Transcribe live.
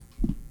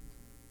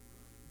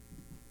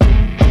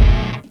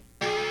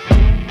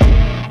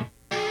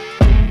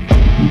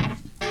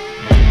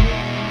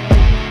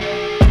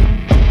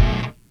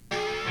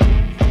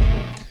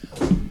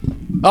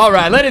All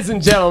right, ladies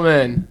and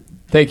gentlemen.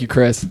 Thank you,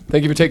 Chris.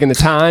 Thank you for taking the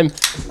time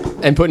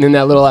and putting in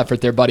that little effort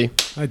there, buddy.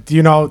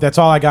 That's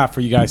all I got for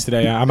you guys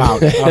today. I'm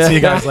out. I'll see you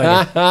guys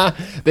later.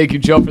 Thank you,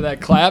 Joe, for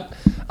that clap.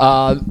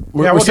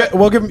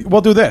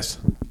 We'll do this.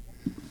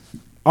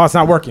 Oh, it's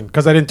not working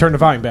because I didn't turn the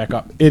volume back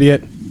up.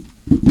 Idiot.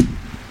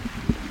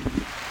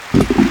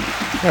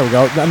 There we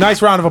go. A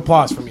nice round of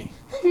applause for me.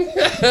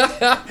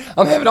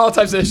 I'm having all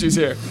types of issues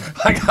here.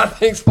 I got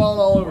things falling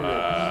all over me.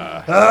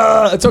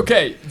 It's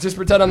okay. Just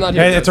pretend I'm not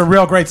here. Hey, it's a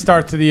real great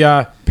start to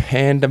the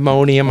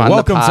pandemonium on the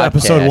podcast. Welcome to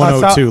episode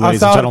 102,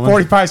 ladies and gentlemen.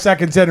 45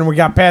 seconds in, and we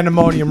got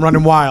pandemonium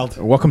running wild.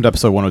 Welcome to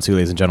episode 102,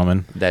 ladies and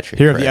gentlemen. That's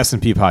here at correct. the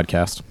S&P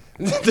podcast.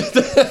 This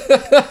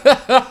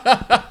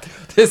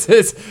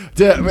is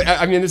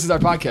our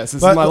podcast. This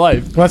is my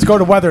life. Let's go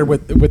to weather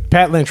with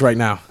Pat Lynch right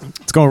now.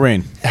 It's going to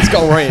rain. It's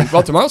going to rain.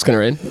 Well, tomorrow's going to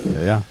rain.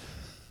 Yeah.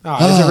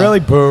 Oh, is it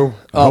really? Boo.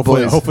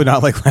 Hopefully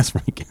not like last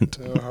weekend.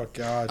 Oh,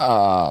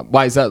 God.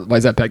 Why is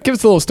that, Pat? Give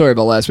us a little story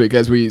about last week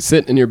as we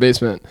sit in your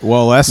basement.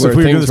 Well, if we were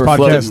doing this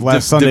podcast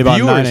last Sunday about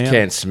 9 a.m. The viewers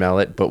can't smell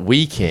it, but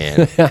we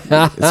can. It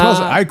smells.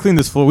 We cleaned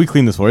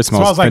this floor. It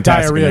smells like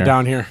fantastic diarrhea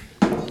down here.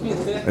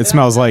 It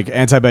smells like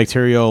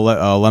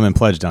antibacterial lemon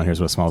pledge down here is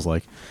what it smells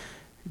like.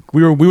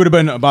 We would have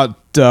been about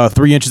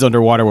 3 inches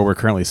underwater where we're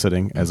currently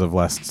sitting as of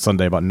last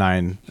Sunday, about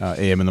 9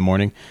 a.m. in the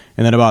morning.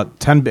 And then about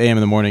 10 a.m.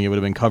 in the morning, it would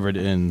have been covered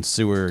in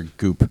sewer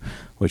goop,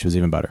 which was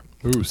even better.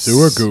 Ooh,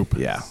 sewer goop.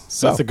 Yeah.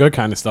 So that's the good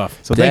kind of stuff.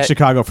 So thanks,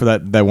 Chicago, for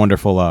that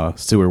wonderful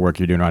sewer work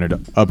you're doing around here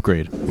to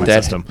upgrade my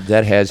system.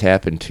 That has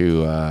happened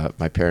to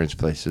my parents'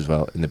 place as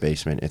well in the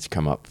basement. It's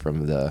come up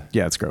from the...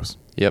 Yeah, it's gross.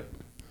 Yep.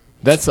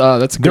 That's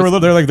they're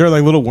like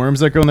little worms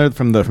that go in there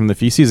from the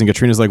feces, and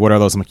Katrina's like, "What are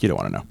those?" I'm like, "You don't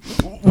want to know."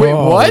 Wait,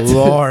 what?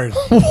 Lord.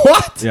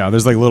 What? Yeah,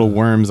 there's like little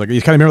worms, like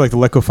you kind of remember like the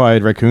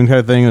liquefied raccoon kind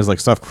of thing. There's like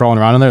stuff crawling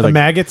around in there, like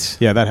maggots.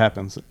 Yeah, that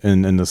happens.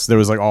 And this, there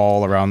was like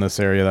all around this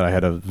area that I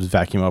had to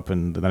vacuum up,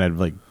 and then I had to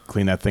like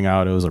clean that thing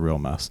out. It was a real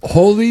mess.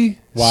 Holy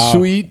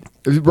sweet!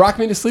 Rock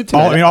me to sleep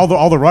tonight. All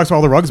the rugs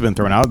have been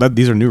thrown out.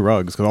 These are new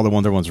rugs because all the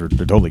other ones they're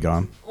totally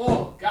gone.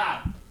 Oh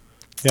God.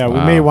 Yeah,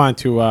 we may want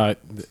to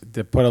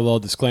put a little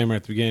disclaimer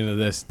at the beginning of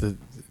this. The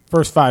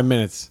first 5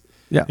 minutes,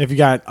 if you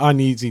got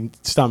uneasy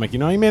stomach, you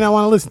may not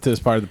want to listen to this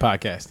part of the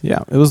podcast.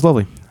 Yeah, it was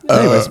lovely.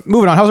 Anyways,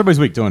 moving on. How's everybody's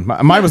week doing?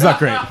 Mine was not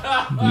great.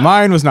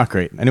 Mine was not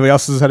great. Anybody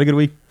else has had a good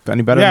week?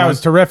 Any better? Yeah, it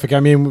was terrific.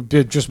 I mean,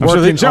 just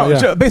working.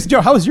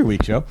 Joe, how was your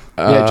week, Joe?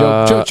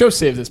 Joe,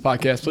 save this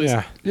podcast, please.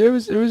 Yeah, it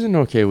was an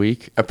okay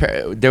week.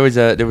 There was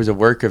a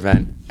work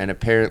event, and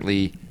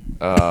apparently.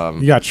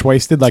 You got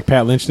wasted like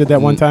Pat Lynch did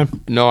that one time?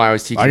 No, I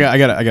was teaching. I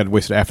got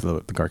wasted after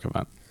the Gark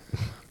event.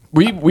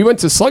 We went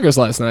to Sluggers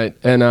last night,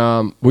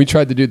 and we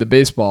tried to do the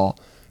baseball,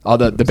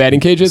 the batting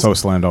cages. So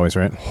slammed always,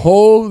 right?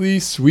 Holy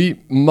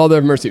sweet mother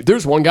of mercy!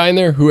 There's one guy in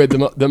there who had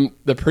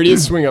the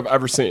prettiest swing I've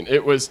ever seen.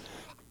 It was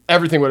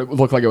everything would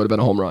look like it would have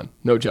been a home run.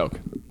 No joke.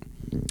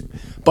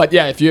 But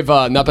yeah, if you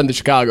have not been to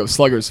Chicago,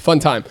 Sluggers, fun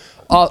time.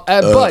 But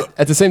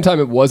at the same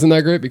time, it wasn't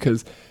that great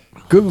because.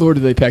 Good Lord,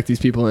 did they pack these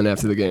people in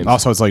after the game?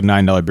 Also, it's like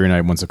 $9 beer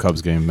night once a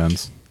Cubs game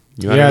ends.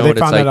 You want to know what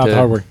it's like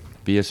to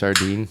be a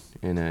sardine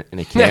in a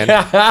can?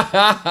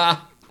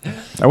 I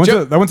went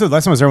to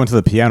last time I was there. I went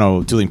to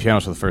the Julian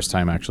Pianos for the first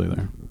time actually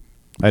there.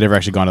 I'd never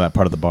actually gone to that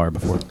part of the bar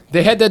before.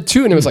 They had that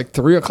too, and it was like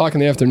 3 o'clock in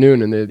the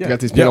afternoon, and they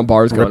got these piano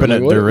bars going.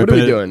 What are we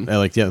doing?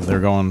 They're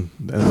going.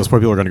 Those poor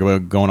people are going to go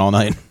going all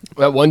night.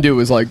 That one dude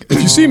was like,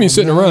 "If you see me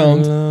sitting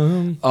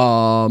around,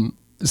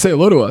 say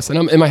hello to us." And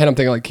I'm in my head, I'm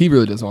thinking like, he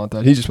really doesn't want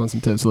that. He just wants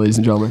some tips, ladies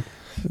and gentlemen.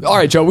 All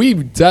right, Joe, we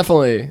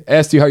definitely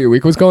asked you how your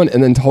week was going,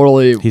 and then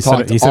totally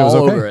talked all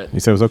over it. He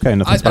said it was okay.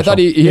 Nothing special. I thought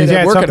he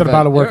had something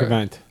about a work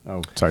event.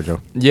 Oh, sorry,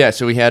 Joe. Yeah,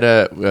 so we had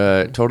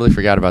totally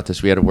forgot about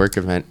this. We had a work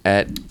event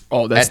at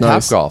nice.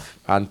 Topgolf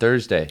on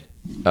Thursday.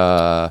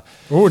 Oh,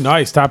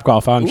 nice.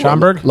 Topgolf on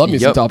Schaumburg. Love me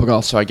some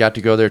Topgolf. So I got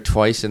to go there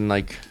twice in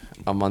like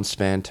a month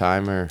span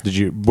time. Did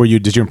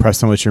you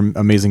impress them with your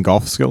amazing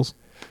golf skills?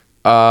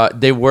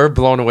 They were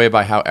blown away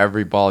by how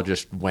every ball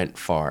just went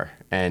far.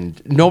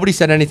 And nobody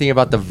said anything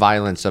about the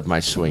violence of my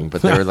swing,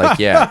 but they were like,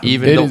 yeah,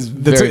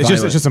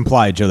 it's just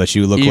implied, Joe, that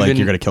you look like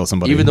you're going to kill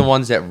somebody. Even the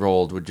ones that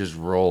rolled would just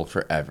roll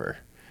forever.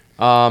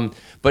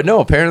 But no,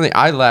 apparently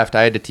I left.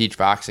 I had to teach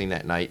boxing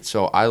that night,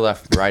 so I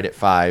left right at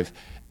 5.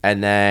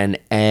 And then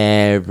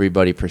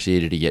everybody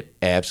proceeded to get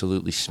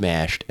absolutely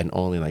smashed, and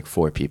only like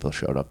 4 people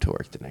showed up to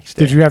work the next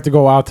day. Did you have to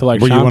go out to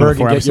like Schaumburg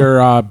and get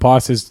your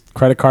boss's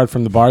credit card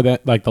from the bar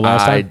that like the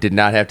last time? I did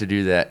not have to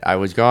do that. I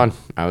was gone.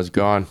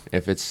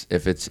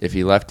 If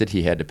he left it,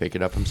 he had to pick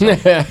it up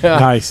himself.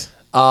 Nice.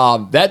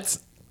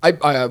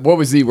 What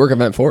was the work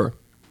event for?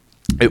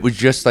 It was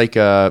just like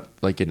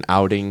an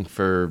outing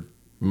for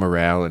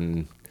morale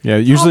and. Yeah,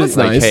 usually that's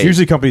nice.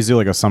 Usually companies do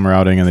like a summer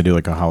outing and they do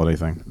like a holiday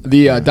thing.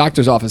 The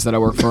doctor's office that I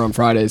work for on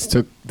Fridays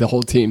took the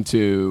whole team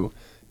to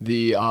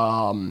the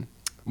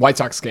White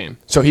Sox game.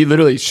 So he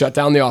literally shut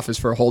down the office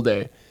for a whole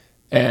day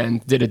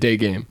and did a day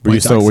game. Were you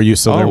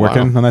still there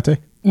working on that day?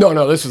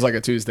 No, this was like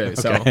a Tuesday. Okay.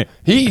 So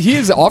he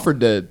has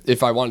offered to,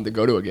 if I wanted to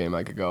go to a game,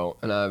 I could go.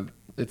 And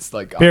it's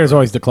like Bears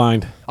always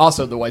declined.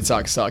 Also, the White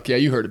Sox suck. Yeah,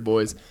 you heard it,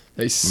 boys.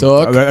 They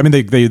suck. I mean,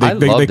 they I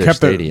love their kept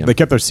stadium. they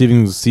kept their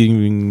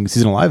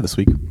season alive this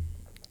week.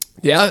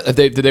 Yeah,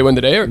 did they win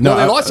today? Or? No,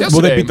 they lost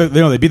yesterday.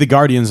 Well, they beat the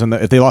Guardians, and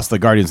if they lost the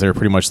Guardians, they were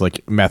pretty much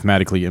like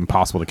mathematically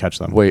impossible to catch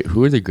them. Wait,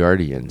 who are the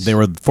Guardians? They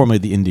were formerly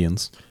the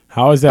Indians.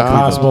 How is that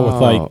possible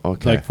with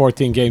okay. like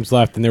 14 games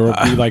left and they were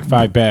be like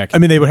 5 back? I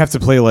mean, they would have to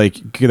play like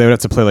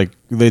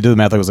they did the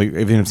math. Like it was like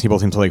even if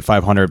both teams play like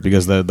 500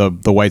 because the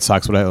White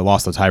Sox would have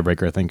lost the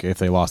tiebreaker. I think if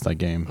they lost that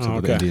game, so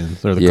the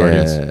Indians or the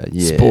Guardians.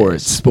 Yeah.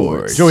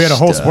 Sports. Joe, we had a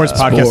whole sports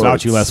podcast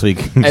about you last week.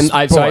 And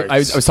I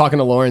was talking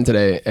to Lauren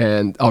today,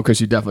 and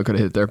because you definitely could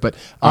have hit it there, but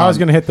I was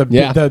gonna hit the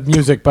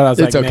music, but I was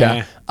it's like,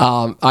 okay.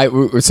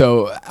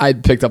 I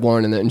picked up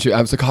Lauren, and then I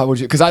was like, "How would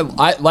you?" Because I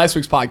last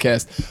week's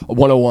podcast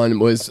 101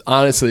 was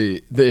honestly,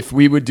 if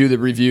we would do the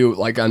review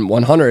like on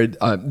 100,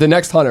 the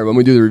next 100 when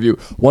we do the review,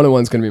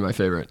 101 is going to be my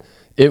favorite.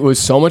 It was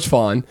so much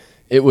fun.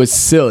 It was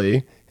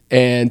silly,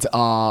 and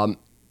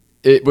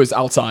it was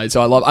outside,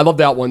 so I love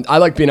that one. I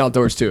like being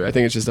outdoors too. I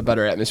think it's just a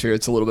better atmosphere.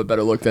 It's a little bit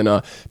better look than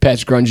a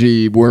patch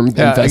grungy worm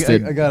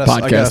infested podcast.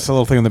 I got us a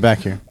little thing in the back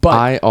here. But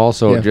I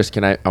also I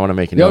want to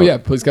make a note. Oh yeah,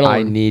 please get on.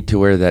 I need to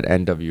wear that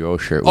NWO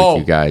shirt with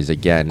you guys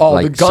again,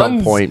 like the guns.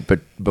 some point,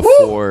 but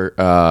before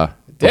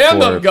Damn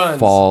before them guns.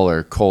 fall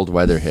or cold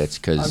weather hits.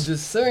 I'm Because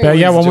just saying.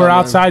 when we're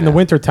outside in the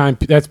wintertime,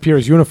 that's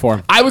Pierre's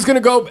uniform. I was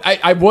gonna go.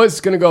 I was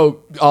gonna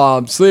go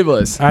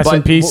sleeveless.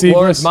 S&P but sleeveless?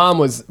 Lauren's mom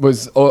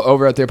was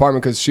over at the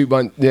apartment because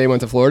they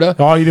went to Florida.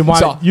 Oh, you didn't want.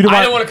 So I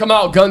didn't want to come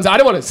out guns. I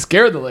didn't want to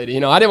scare the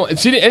lady. I didn't want.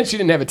 She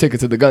didn't have a ticket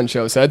to the gun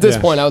show. So at this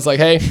point, I was like,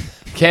 hey,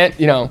 can't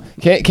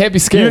be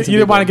scared. You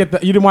didn't want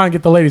to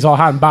get the ladies all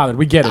hot and bothered.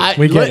 We get it.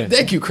 We get it.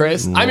 Thank you,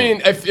 Chris. I mean,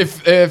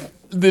 if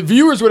the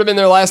viewers would have been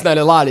there last night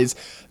at Lottie's,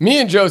 me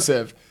and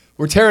Joseph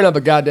were tearing up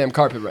a goddamn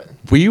carpet rent.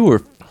 we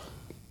were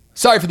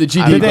Sorry for the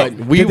GD,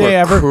 but we Did they were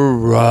ever-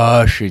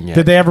 crushing it.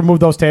 Did they ever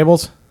move those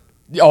tables?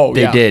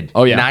 They did.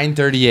 Oh yeah.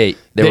 9:38. They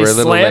They were a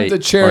little slammed late. the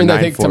chair or and I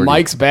think to 9:40.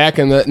 Mike's back,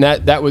 and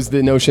that was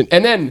the notion.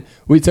 And then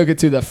we took it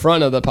to the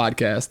front of the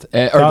podcast,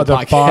 or the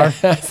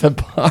podcast, the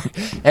bar,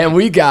 and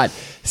we got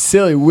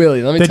silly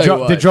Willy. Let me tell you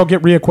what. Did Joe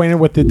get reacquainted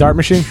with the dart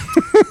machine?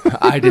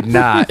 I did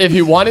not. If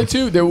he wanted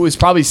to, there was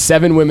probably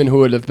 7 women who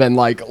would have been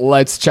like,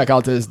 "Let's check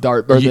out this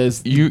dart or this."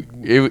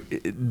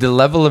 The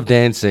level of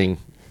dancing.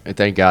 And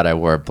thank God I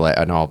wore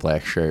an all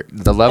black shirt.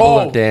 The level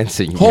of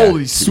dancing.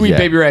 Holy sweet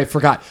baby Ray, I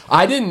forgot.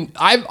 I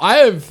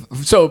have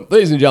so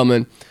ladies and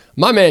gentlemen,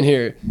 my man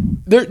here,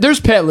 there's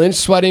Pat Lynch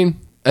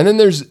sweating, and then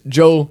there's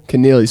Joe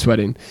Keneally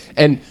sweating.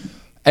 And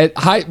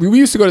we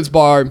used to go to this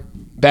bar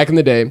back in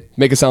the day,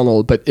 make it sound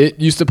old, but it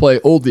used to play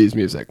oldies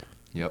music.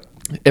 Yep.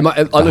 The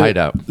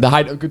Hideout. The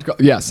Hideout. Good call.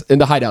 Yes, in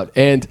the Hideout.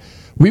 And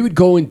we would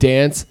go and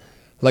dance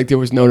like there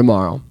was no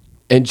tomorrow.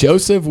 And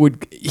Joseph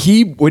would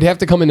have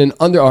to come in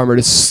Under Armour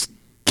to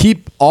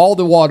keep all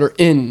the water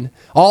in,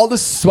 all the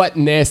sweat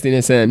and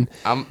nastiness in.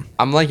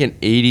 I'm like an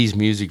 80s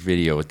music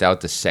video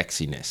without the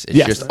sexiness. It's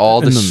Yes. just all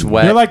the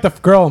sweat. You're like the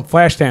girl in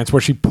Flashdance where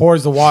she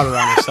pours the water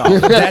on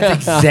herself. That's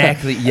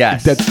exactly,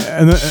 yes.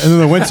 And in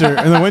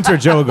the winter,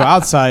 Joe will go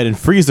outside and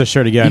freeze the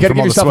shirt again You got to from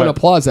give all the yourself an sweat.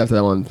 applause after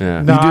that one.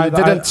 Yeah. No, You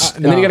do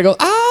and then you got to go,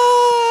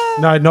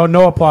 ah!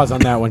 No applause on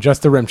that one.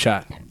 Just the rim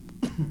shot.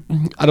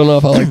 I don't know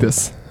if I like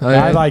this.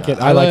 I like it.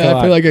 I like it a I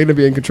lot. feel like I'm going to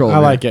be in control. I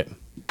like it.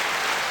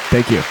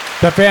 Thank you.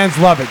 The fans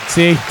love it.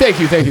 See? Thank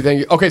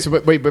you. Okay, so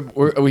but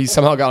we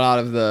somehow got out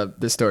of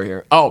the story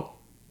here. Oh,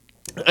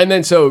 and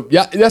then so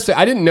yesterday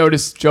I didn't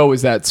notice Joe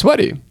was that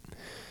sweaty,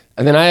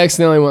 and then I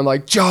accidentally went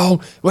like,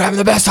 Joe, we're having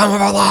the best time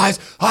of our lives.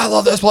 I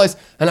love this place,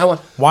 and I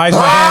went, Why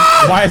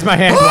is my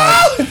hand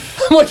white?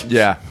 I'm like,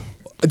 Yeah.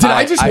 did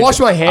I just wash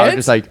my I was hands?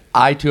 just like,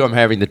 I too am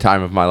having the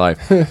time of my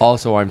life.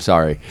 Also, I'm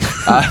sorry.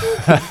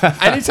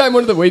 Anytime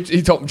one of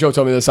the Joe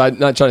told me this. I'm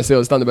not trying to steal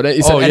his thunder, but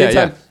he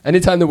said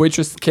anytime the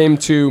waitress came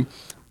to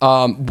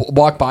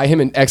walk by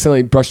him and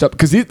accidentally brushed up,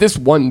 because this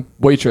one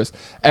waitress,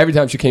 every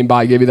time she came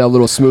by, gave you that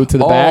little smooth to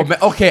the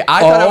back. Okay,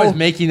 I thought I was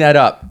making that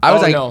up. I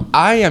was like, no.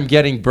 I am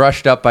getting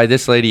brushed up by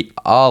this lady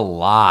a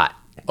lot.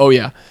 Oh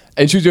yeah,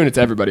 and she was doing it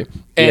to everybody.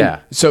 And Yeah.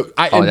 So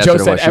That's Joe what it said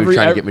was. She was every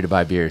trying to get me to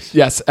buy beers.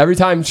 yes, every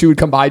time she would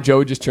come by, Joe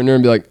would just turn to her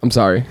and be like, "I'm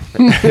sorry."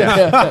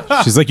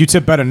 She's like, you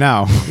tip better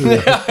now.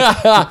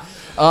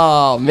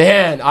 Oh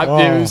man,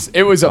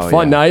 it was a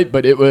fun night,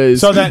 but it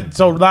was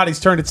So Lottie's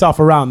turned itself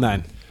around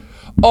then.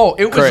 Oh,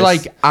 it was Chris.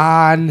 like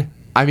on.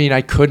 I mean,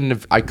 I couldn't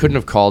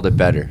have called it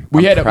better.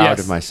 I'm proud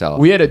of myself.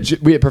 We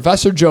had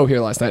Professor Joe here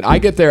last night. I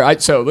get there.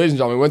 So, ladies and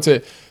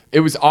gentlemen, it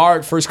was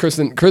our first Chris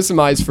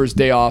and I's first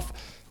day off,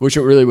 which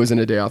it really wasn't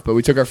a day off, but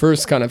we took our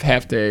first kind of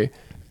half day,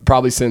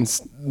 probably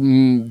since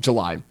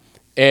July.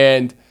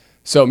 And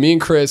so me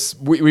and Chris,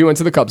 we went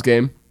to the Cubs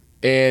game,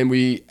 and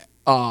we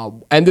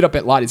ended up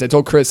at Lottie's. I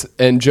told Chris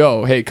and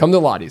Joe, hey, come to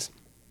Lottie's.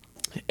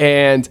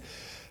 And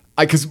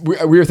because we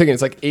were thinking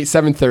it's like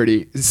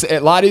 7:30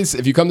 at Lottie's.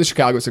 If you come to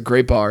Chicago, it's a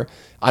great bar.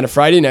 On a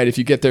Friday night, if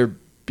you get there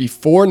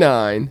before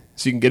 9,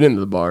 so you can get into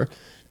the bar,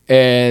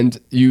 and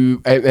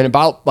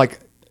about like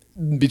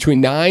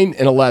between 9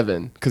 and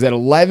 11, because at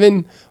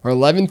 11 or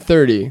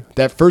 11:30,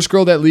 that first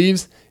girl that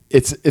leaves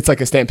it's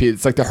like a stampede.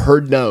 It's like the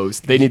herd knows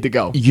they need to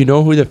go. You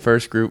know who the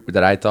first group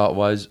that I thought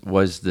was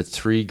the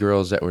 3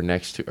 girls that were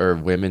next to, or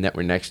women that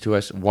were next to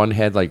us. One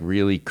had like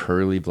really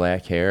curly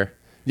black hair.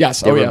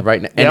 Yes. They were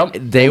right now,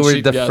 and they were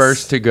the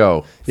first to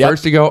go.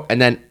 First to go,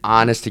 and then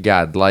honest to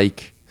God,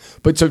 like.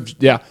 But so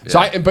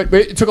but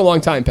it took a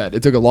long time, Pat.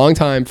 It took a long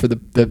time for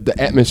the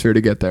atmosphere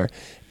to get there.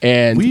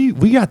 And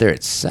we got there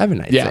at 7,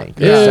 I think.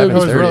 Yeah, it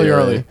was really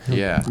early.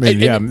 Yeah. I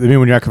mean, when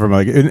you're not from,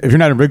 like, if you're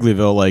not in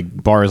Wrigleyville,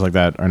 like, bars like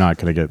that are not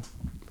going to get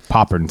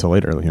poppered until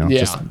later. You know,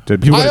 Yeah. just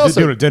people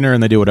do it at dinner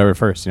and they do whatever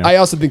first. You know? I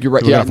also think you're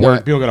right.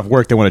 People get off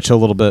work, they want to chill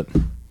a little bit.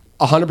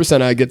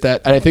 100%, I get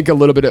that. And I think a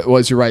little bit it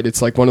was, you're right.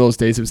 It's like one of those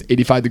days. It was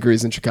 85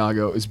 degrees in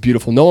Chicago. It was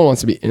beautiful. No one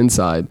wants to be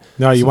inside.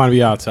 No, you want to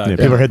be outside. Yeah,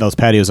 people are hitting those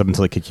patios up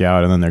until they kick you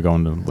out, and then they're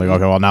going to, like,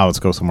 okay, well, now let's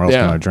go somewhere else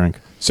and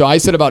drink. So I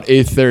said about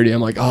 8:30. I'm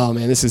like, oh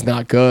man, this is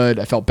not good.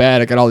 I felt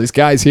bad. I got all these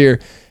guys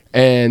here,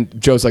 and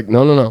Joe's like,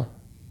 no.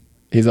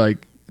 He's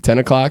like, 10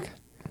 o'clock.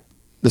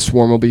 The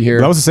swarm will be here.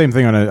 That was the same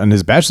thing on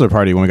his bachelor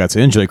party when we got to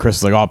Injury. Chris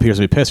was like, "Oh, Peter's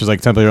gonna be pissed." There's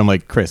like 10 later. I'm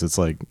like, "Chris, it's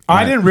like."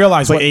 I didn't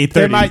realize it's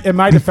like 8:30. In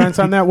my defense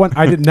on that one,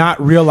 I did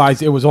not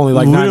realize it was only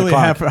like 9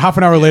 o'clock. Half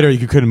an hour later,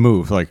 you couldn't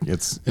move. Like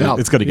it's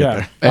gonna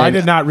get there. I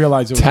did not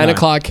realize it was 10 9.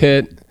 o'clock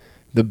hit.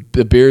 The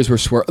beers were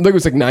swirling. I think it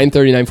was like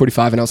 9:30,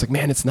 9:45, and I was like,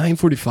 man, it's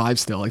 9:45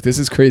 still. Like, this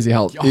is crazy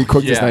how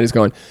quick this night is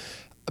going.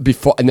 And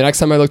the next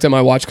time I looked at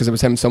my watch because I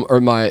was having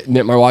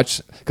my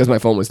watch because my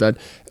phone was dead,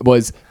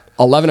 was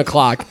 11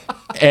 o'clock,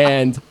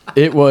 and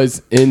it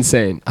was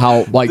insane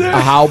how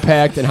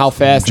packed and how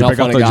fast and how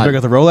fun it got. Did you break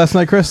out the row last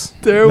night, Chris?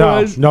 There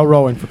was no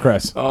rowing for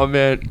Chris. Oh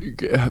man,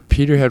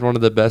 Peter had one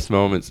of the best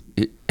moments.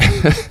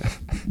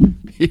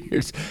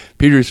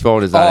 Peter's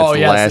phone is on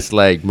its last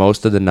leg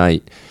most of the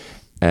night.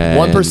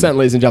 1%,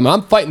 ladies and gentlemen.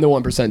 I'm fighting the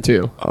 1%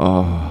 too.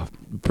 Oh,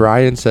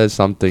 Brian says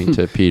something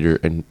to Peter,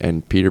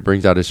 and Peter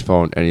brings out his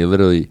phone, and he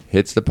literally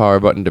hits the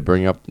power button to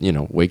bring up,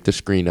 wake the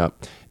screen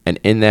up, and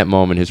in that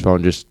moment, his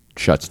phone just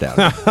shuts down.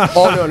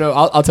 Oh no!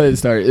 I'll tell you the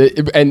story.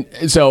 And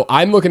so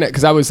I'm looking at,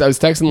 because I was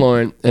texting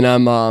Lauren,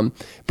 and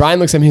Brian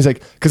looks at me. He's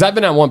like, because I've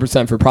been at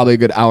 1% for probably a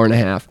good hour and a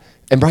half,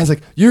 and Brian's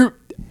like,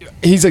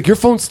 he's like, your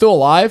phone's still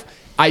alive.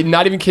 I'm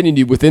not even kidding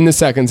you. Within the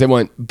seconds, it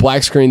went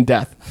black screen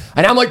death.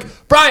 And I'm like,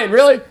 Brian,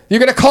 really? You're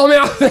going to call me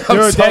out? Dude,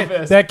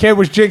 that kid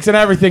was jinxing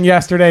everything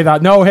yesterday.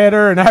 That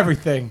no-hitter and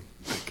everything.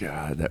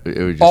 God, it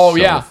was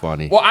just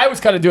funny. Well, I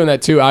was kind of doing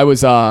that too. I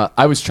was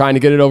trying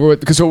to get it over with,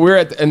 because we were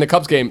in the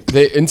Cubs game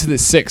into the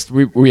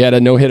 6th. We had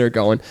a no-hitter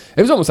going.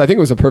 It was almost, I think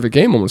it was a perfect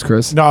game almost,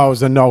 Chris. No, it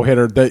was a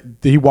no-hitter.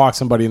 He walked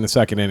somebody in the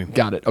 2nd inning.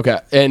 Got it. Okay.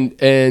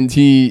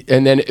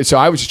 So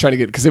I was just trying to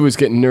get, because it was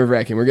getting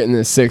nerve-wracking. We're getting in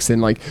the 6th,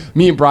 and like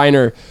me and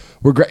Brian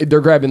they're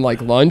grabbing like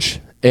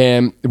lunch,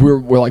 and we're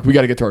like, we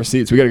got to get to our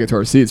seats. We got to get to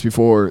our seats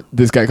before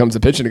this guy comes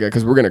to pitching again,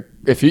 because we're gonna,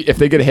 if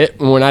they get a hit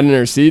when we're not in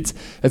our seats,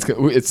 it's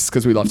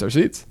because we left our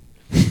seats.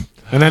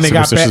 And then they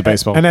got back.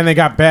 Baseball. And then they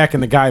got back,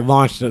 and the guy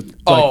launched a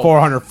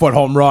 400-foot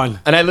home run.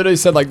 And I literally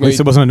said, like, at least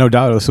it wasn't a no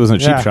doubt. This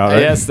wasn't a cheap shot, right?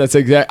 Yes, that's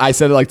exact. I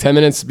said it like 10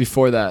 minutes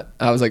before that.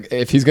 I was like,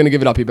 if he's gonna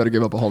give it up, he better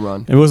give up a home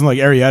run. It wasn't like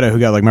Arrieta, who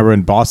got, like, remember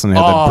in Boston, they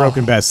had that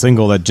broken bat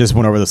single that just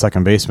went over the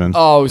second baseman.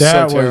 Oh, it was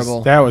so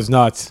terrible. That was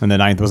nuts. And the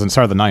ninth was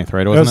the ninth,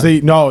 right? It was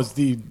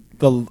the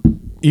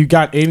you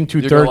got 8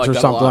 2/3 or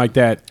something like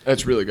that.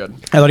 That's really good.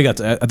 I thought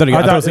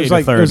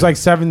it was like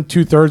 7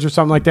 2/3 or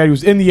something like that. He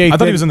was in the 8th. I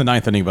thought he was in the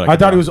 9th inning, but I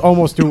thought he was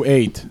almost through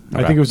 8.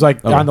 I think it was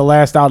like on the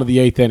last out of the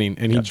 8th inning,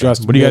 and he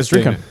just. What do you guys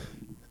drinking?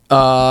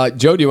 Joe,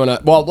 do you want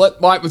to? Well,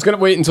 I was gonna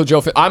wait until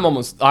Joe. I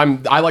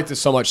like this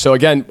so much. So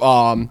again,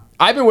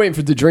 I've been waiting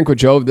to drink with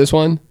Joe this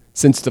one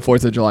since the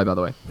 4th of July, by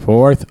the way.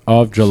 4th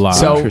of July.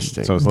 So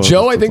Interesting.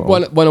 Joe, I think,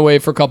 went away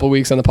for a couple of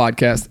weeks on the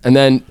podcast, and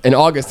then in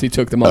August he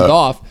took the month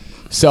off.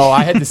 So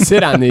I had to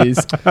sit on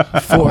these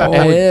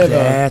forever.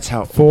 That's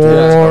how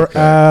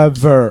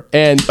forever.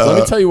 And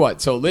let me tell you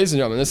what. So, ladies and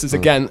gentlemen, this is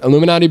again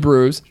Illuminati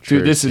Brews.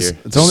 Dude, this is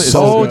this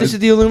is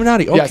the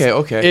Illuminati. Okay, yes,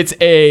 okay. It's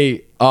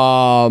a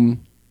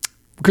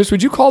Chris,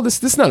 would you call this?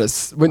 This is not a.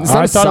 It's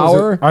not a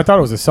sour. I thought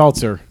it was a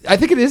seltzer. I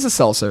think it is a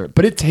seltzer,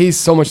 but it tastes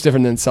so much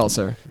different than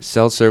seltzer.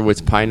 Seltzer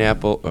with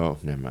pineapple. Oh,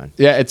 never mind.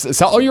 Yeah, it's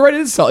oh, you're right.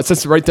 It is seltzer. It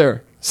says right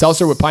there.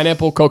 Seltzer with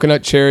pineapple,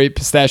 coconut, cherry,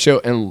 pistachio,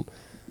 and.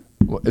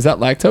 Is that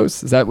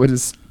lactose? Is that what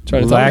is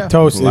trying to tell me?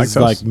 Lactose is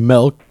like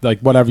milk, like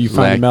whatever you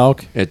find in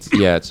milk. They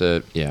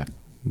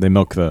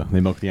milk the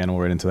animal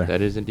right into there. That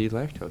is indeed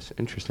lactose.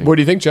 Interesting. What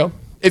do you think, Joe?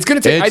 It's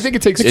gonna take. I think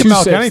it takes you 2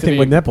 milk sips anything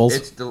with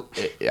nipples.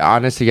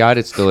 Honest to God,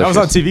 it's delicious. I was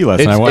on TV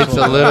last night. It's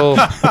a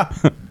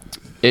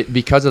little.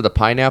 Because of the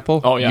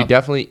pineapple. Oh yeah.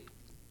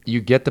 You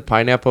get the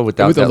pineapple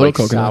without that like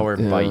sour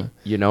yeah. bite.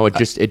 You know, it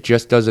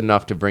just does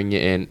enough to bring you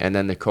in, and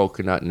then the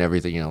coconut and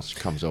everything else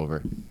comes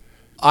over.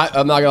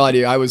 I'm not gonna lie to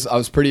you. I was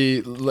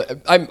pretty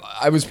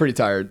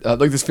tired.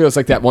 Like this feels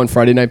like that one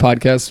Friday night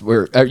podcast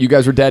where you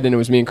guys were dead and it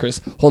was me and Chris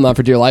holding on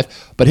for dear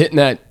life. But hitting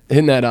that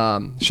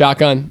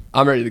shotgun,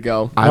 I'm ready to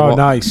go.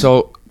 Nice.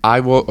 So I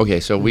will. Okay,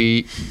 so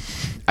I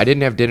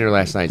didn't have dinner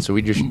last night, so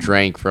we just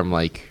drank from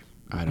like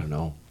I don't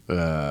know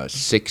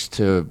 6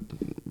 to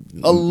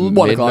 1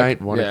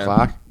 midnight, 1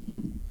 o'clock.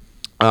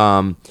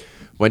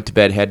 Went to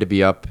bed. Had to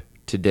be up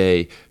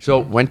today. So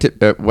went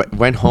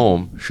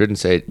home. Shouldn't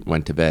say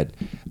went to bed.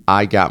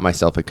 I got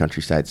myself a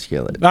Countryside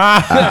skillet.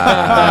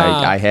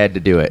 I had to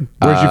do it.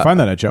 Where did you find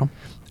that at, Joe?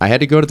 I had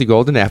to go to the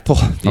Golden Apple,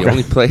 the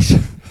only place.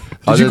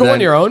 Did you go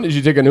on your own? Did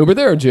you take an Uber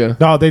there or did you?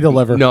 No, they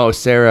deliver. No,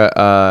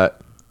 Sarah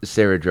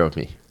drove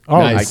me. Oh,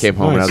 Nice. I came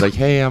home and I was like,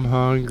 "Hey, I'm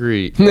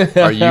hungry.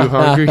 Are you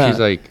hungry?" She's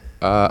like,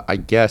 "I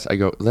guess." I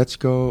go, "Let's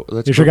go.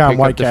 Let's You go should've gotten pick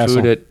White up the Castle.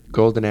 food at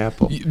Golden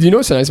Apple." Do you know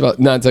what's nice about,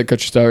 not to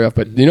cut your story off,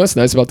 but you know what's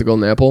nice about the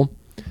Golden Apple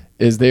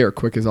is they are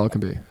quick as all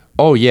can be.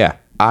 Oh yeah,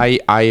 I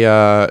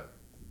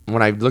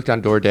when I looked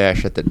on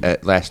DoorDash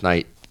at last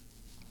night,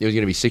 it was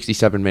going to be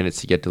 67 minutes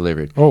to get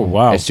delivered. Oh,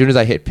 wow. As soon as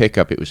I hit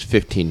pickup, it was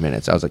 15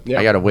 minutes. I was like, Yeah.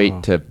 I got to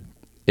wait to.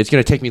 It's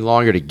going to take me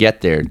longer to get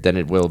there than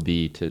it will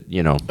be to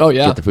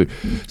get the food.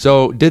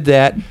 So did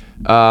that.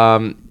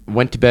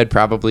 Went to bed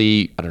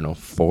probably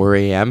 4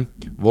 a.m.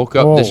 Woke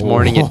up this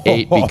morning at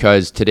 8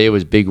 because today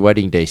was big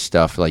wedding day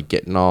stuff, like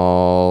getting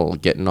all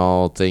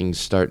things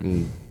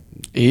starting.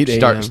 8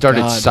 a.m.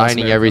 Started God, that's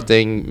signing America.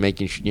 everything,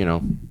 making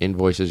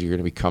invoices are going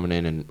to be coming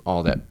in and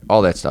all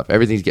that stuff.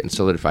 Everything's getting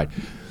solidified.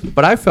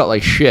 But I felt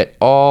like shit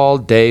all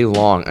day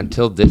long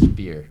until this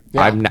beer.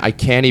 Yeah. I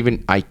can't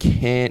even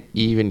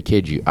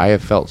kid you. I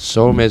have felt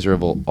so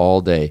miserable all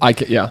day. As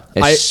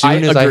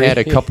soon as agree. I had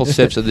a couple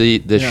sips of the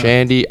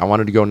shandy, I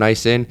wanted to go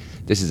nice in.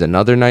 This is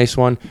another nice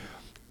one.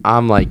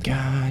 I'm like,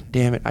 God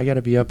damn it! I got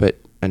to be up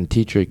and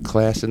teach a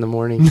class in the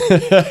morning.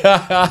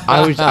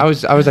 I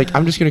was like,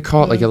 I'm just gonna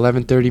call it like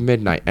 11:30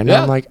 midnight, and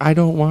Yeah. I'm like, I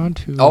don't want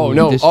to. Oh,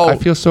 no. I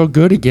feel so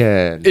good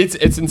again. It's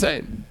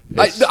insane.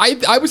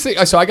 I was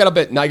thinking, so I got up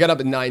at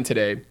 9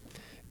 today,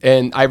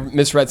 and I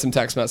misread some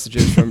text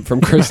messages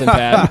from Chris and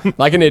Pat,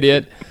 like an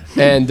idiot.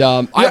 And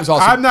I was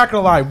also. I'm not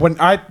gonna lie.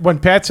 When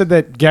Pat said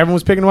that Gavin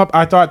was picking him up,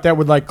 I thought that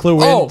would like clue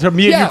Oh, in to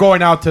me and yeah. you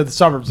going out to the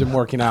suburbs and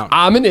working out.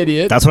 I'm an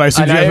idiot. That's what I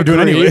assumed And you guys were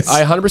doing agree. anyways.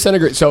 I 100%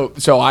 agree. So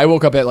I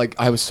woke up at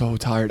I was so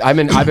tired. I've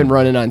been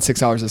running on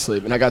 6 hours of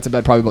sleep, and I got to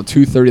bed probably about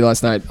 2:30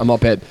 last night. I'm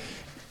up at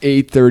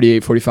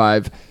 8:30,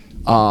 8:45,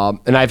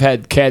 and I've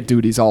had cat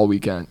duties all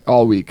week.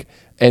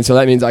 And so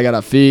that means I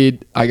gotta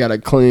feed, I gotta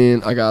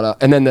clean,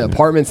 and then the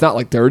apartment's not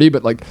like dirty,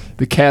 but like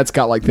the cat's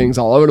got like things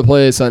all over the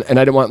place, and I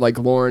didn't want like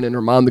Lauren and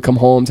her mom to come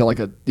home to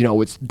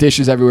with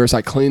dishes everywhere, so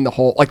I cleaned the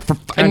whole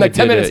in like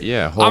 10 minutes.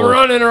 I'm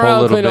running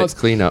around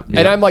clean up.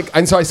 and I'm like,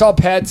 and so I saw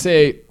Pat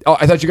say, "Oh,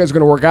 I thought you guys were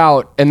gonna work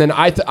out," and then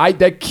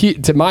that key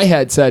to my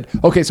head said,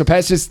 "Okay, so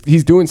Pat's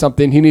he's doing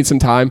something, he needs some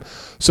time,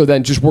 so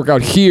then just work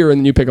out here,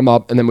 and then you pick him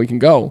up, and then we can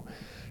go."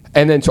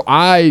 And then so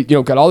I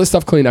got all this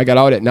stuff clean. I got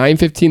out at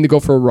 9:15 to go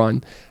for a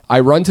run. I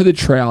run to the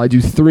trail. I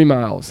do 3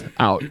 miles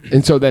out,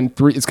 and so then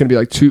it's going to be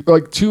like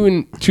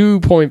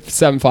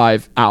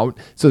 2.75 out.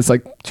 So it's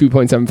like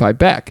 2.75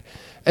 back,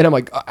 and I'm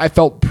like, I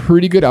felt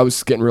pretty good. I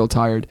was getting real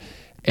tired,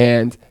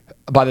 and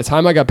by the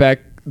time I got back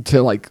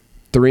to like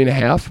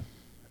 3.5,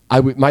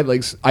 my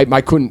legs, I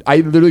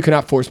literally could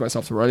not force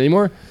myself to run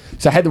anymore.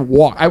 So I had to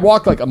walk. I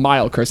walked like a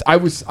mile, Chris. I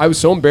was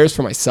so embarrassed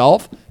for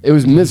myself. It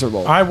was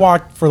miserable. I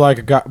walked for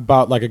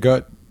about a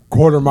good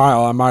quarter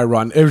mile on my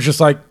run. It was just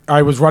like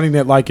I was running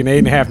at like an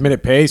 8.5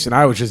 minute pace, and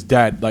I was just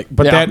dead.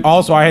 That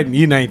also I hadn't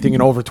eaten anything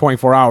in over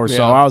 24 hours,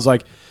 so I was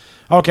like,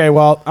 okay,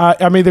 well,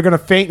 I'm either gonna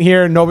faint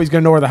here and nobody's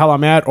gonna know where the hell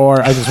I'm at,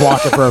 or I just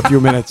walk it for a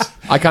few minutes.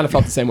 I kind of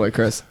felt the same way,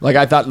 Chris. Like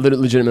I thought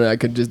legitimately I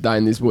could just die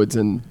in these woods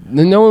and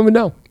no one would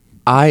know.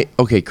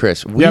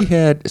 Chris, we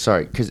had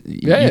because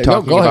you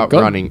talking about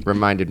running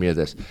reminded me of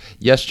this.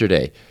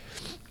 Yesterday,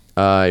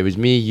 it was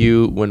me,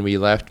 you, when we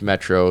left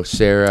Metro.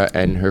 Sarah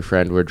and her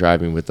friend were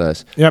driving with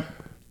us. Yep.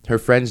 Her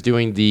friend's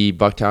doing the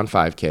Bucktown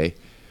 5K.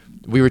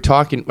 We were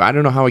talking. I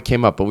don't know how it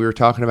came up, but we were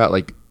talking about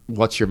like,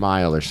 what's your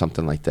mile or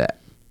something like that.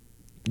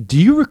 Do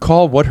you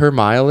recall what her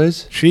mile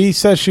is? She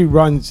says she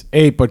runs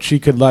 8, but she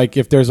could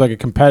if there's like a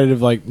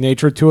competitive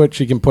nature to it,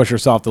 she can push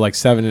herself to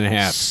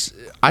 7.5.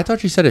 I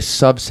thought you said a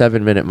sub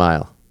 7 minute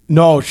mile.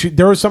 No,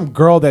 there was some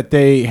girl that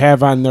they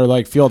have on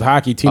their field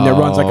hockey team that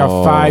runs a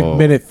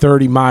 5-minute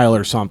 30 mile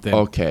or something.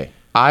 Okay.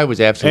 I was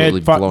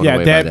absolutely blown away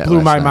by that. That blew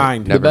last my night.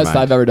 mind. The best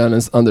I've ever done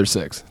is under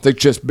 6. It's like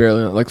just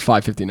barely, like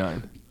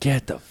 5:59.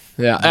 Get the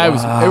Yeah,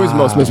 it was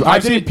most miserable.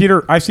 I've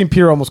seen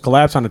Peter almost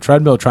collapse on a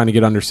treadmill trying to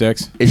get under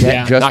 6. Is that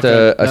Yeah, just not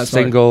good. a That's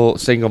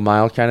single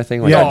mile kind of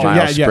thing? Like a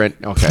mile sprint?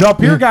 Okay. No,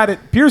 Pierre got it.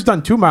 Pierre's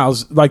done 2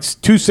 miles, 2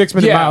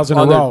 6-minute miles in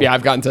a row. Yeah,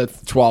 I've gotten to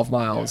 12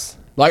 miles.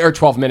 Or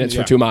 12 minutes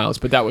for 2 miles,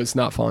 but that was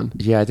not fun.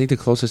 Yeah, I think the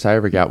closest I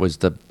ever got was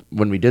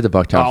when we did the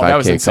Bucktown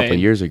 5K a couple of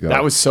years ago.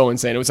 That was so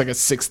insane. It was like a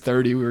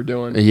 6:30 we were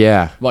doing.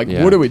 Yeah.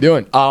 What are we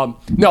doing?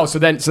 No, so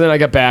then I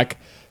got back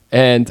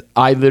and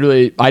I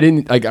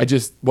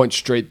just went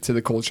straight to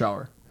the cold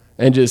shower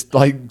and just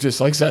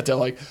sat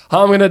there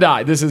I'm going to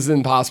die. This is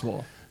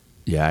impossible.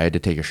 Yeah, I had to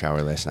take a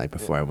shower last night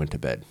before I went to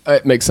bed.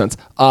 It makes sense.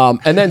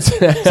 And then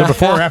So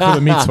before or after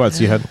the meat sweats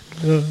you had?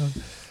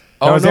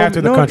 That was after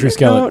the country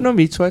skillet. No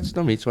meat sweats.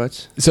 No meat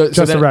sweats. So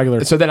Just then, a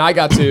regular. So then I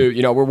got to,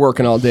 we're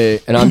working all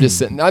day and I'm just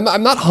sitting. I'm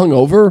not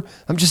hungover.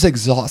 I'm just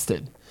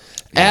exhausted.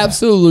 Yeah.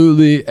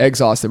 Absolutely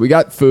exhausted. We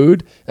got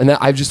food and then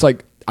I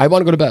I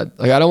want to go to bed.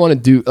 Like I don't want to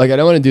do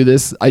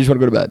this. I just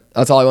want to go to bed.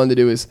 That's all I wanted to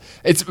do is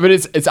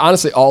it's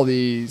honestly all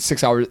the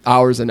 6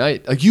 hours a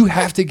night. Like you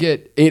have to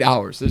get 8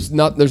 hours. There's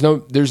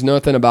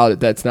nothing about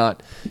it that's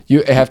not,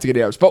 you have to get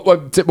 8 hours. But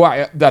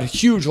why that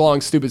huge,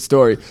 long, stupid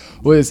story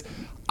was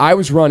I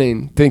was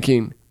running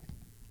thinking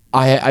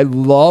I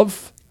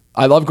love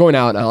going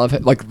out and I love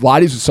like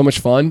Pilates was so much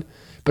fun,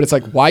 but it's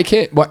like,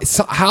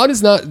 how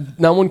does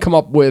no one come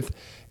up with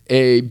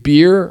a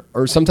beer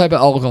or some type of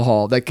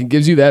alcohol that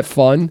gives you that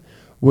fun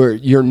where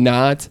you're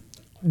just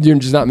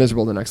not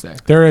miserable the next day?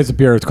 There is a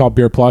beer. It's called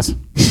Beer Plus. Too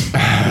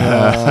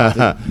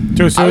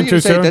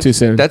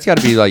soon. That's got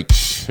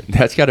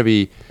to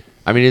be.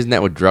 I mean, isn't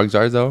that what drugs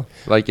are though?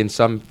 Like in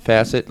some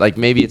facet, like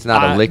maybe it's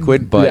not a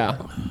liquid, but yeah.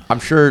 I'm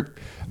sure.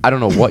 I don't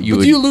know what you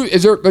would. Do you lose?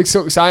 Is there like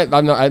so?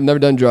 I've never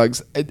done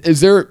drugs. Is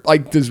there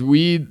like does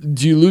weed?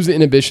 Do you lose the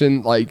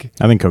inhibition? Like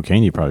I think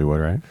cocaine, you probably would,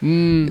 right?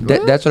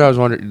 That's what I was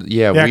wondering.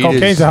 Yeah, weed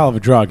cocaine's a hell of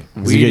a drug.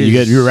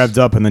 You're revved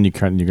up, and then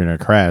you're gonna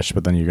crash,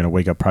 but then you're gonna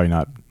wake up probably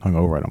not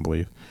hungover. I don't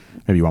believe.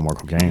 Maybe you want more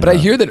cocaine. But I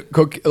hear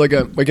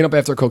that waking up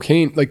after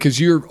cocaine, like because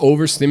you're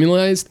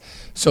overstimulated,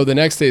 so the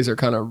next days are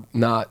kind of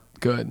not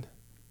good.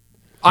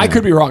 I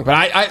could be wrong, but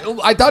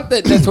I thought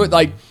that's what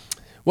like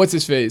what's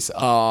his face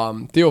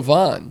Theo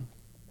Von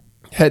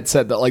had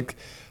said that like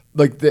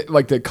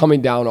the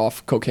coming down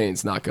off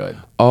cocaine's not good.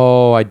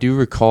 Oh, I do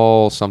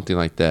recall something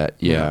like that.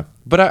 Yeah.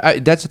 But I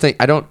that's the thing.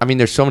 I mean,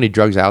 there's so many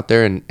drugs out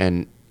there,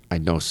 and I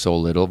know so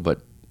little,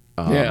 but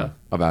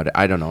about it.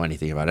 I don't know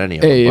anything about any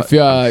of them. Hey, if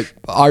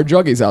our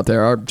druggies out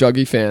there, our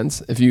druggie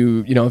fans, if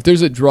if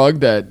there's a drug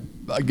that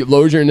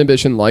lowers your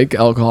inhibition like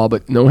alcohol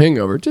but no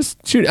hangover,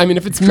 just shoot. I mean,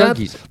 if it's meth,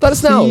 let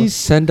us know. Please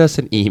send us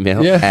an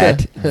email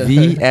at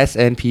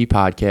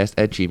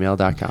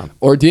thesnppodcast@gmail.com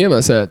or DM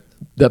us at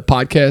the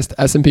podcast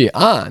SMP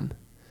on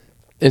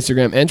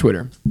Instagram and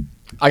Twitter.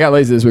 I got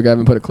lazy this week. I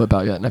haven't put a clip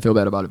out yet, and I feel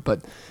bad about it.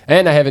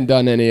 And I haven't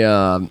done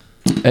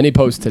any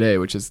posts today,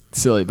 which is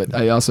silly. But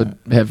I also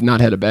have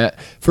not had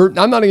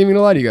I'm not even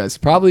gonna lie to you guys.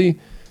 Probably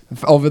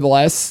over the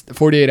last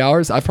 48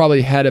 hours, I've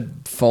probably had a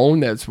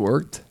phone that's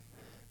worked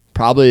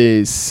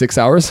probably 6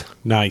 hours.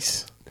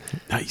 Nice.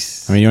 I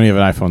mean, you only have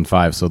an iPhone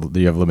 5, so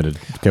you have limited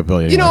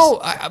capability.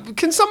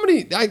 Can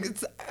somebody?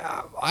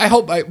 I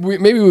hope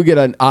maybe we'll get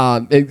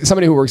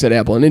somebody who works at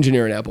Apple, an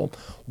engineer at Apple.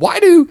 Why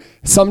do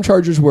some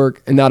chargers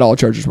work and not all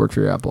chargers work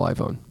for your Apple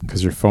iPhone?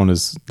 Because your phone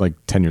is like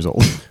 10 years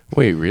old.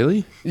 Wait,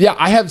 really? Yeah,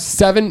 I have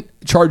 7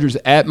 chargers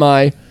at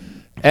my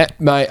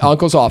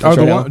uncle's office.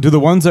 Do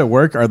the ones that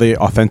work, are they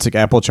authentic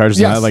Apple chargers?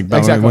 Yes, like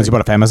exactly. The ones you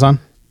bought off Amazon?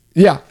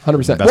 Yeah,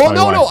 100%. Well,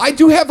 no, I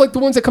do have like the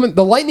ones that come in.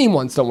 The Lightning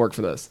ones don't work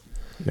for this.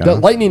 Yeah. The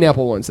Lightning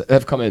Apple ones that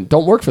have come in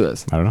don't work for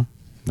this. I don't know.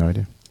 No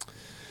idea.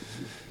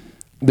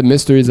 The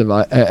mysteries of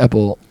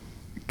Apple.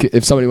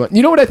 If somebody went,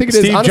 you know what I think it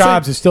is? Steve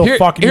Jobs is still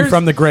fucking you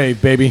from the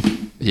grave, baby.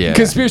 Yeah.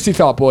 Conspiracy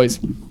thought, boys.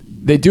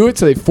 They do it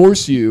so they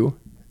force you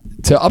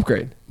to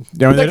upgrade.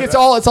 Yeah, it's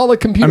all like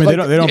computer. I mean,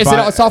 they don't it's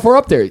a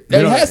software update.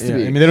 It has to be.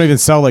 I mean, they don't even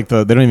sell they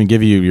don't even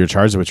give you your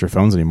charger with your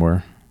phones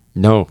anymore.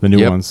 No, the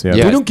new ones. Yeah,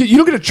 you don't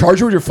get a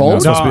charger with your phone.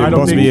 It's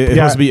supposed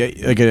to be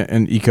like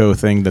an eco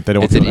thing that they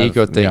don't. It's an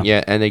eco thing,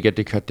 yeah, and they get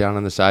to cut down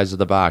on the size of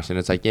the box, and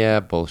it's like,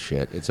 yeah,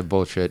 bullshit. It's a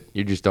bullshit.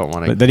 You just don't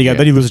want to. Then you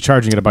lose a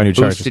charger, and you got to buy new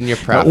chargers. Boosting your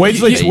profit. Wait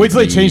till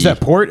they change that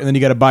port, and then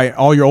you got to buy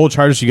all your old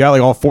chargers. You got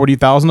like all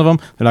 40,000 of them.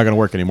 They're not going to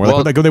work anymore.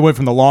 Well, they went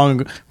from the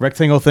long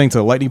rectangle thing to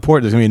the Lightning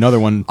port. There's going to be another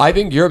one. I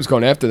think Europe's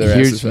going after their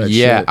asses for that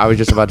shit. I was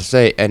just about to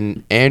say,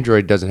 and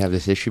Android doesn't have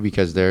this issue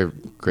because they're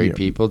great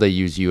people. They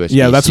use USB-C.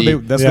 Yeah, that's what they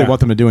want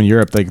them to do in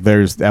Europe. Like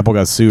Apple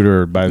got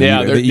sued by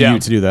the EU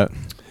to do that.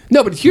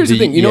 No, but here's the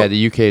thing.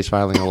 The UK is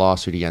filing a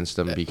lawsuit against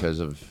them because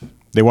of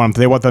they want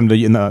them to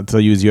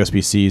use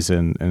USB-Cs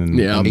and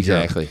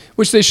exactly,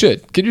 which they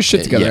should. Get your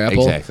shit together,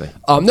 Apple. Exactly.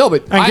 No,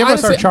 but and give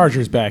us our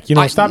chargers back.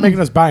 Stop making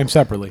us buy them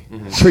separately.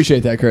 Appreciate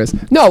that, Chris.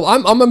 No,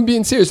 I'm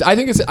being serious. I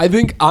think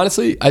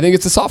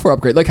it's a software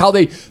upgrade. Like how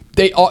they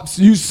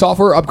use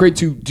software upgrade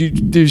to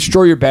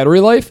destroy your battery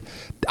life.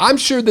 I'm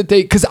sure that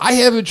because I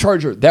have a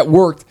charger that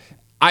worked.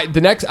 I had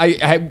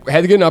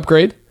to get an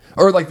upgrade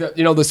or like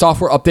the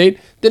software update.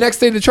 The next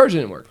day the charger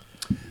didn't work.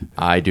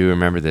 I do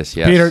remember this.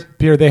 Yes,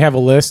 Peter. They have a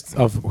list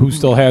of who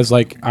still has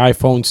like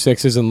iPhone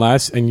 6s and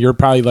less, and you're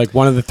probably like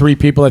one of the 3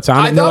 people that's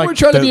on it. I thought we're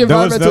trying to be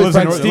environmentally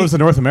friendly. That lives in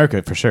North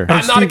America for sure.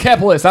 I'm not a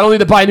capitalist. I don't need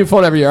to buy a new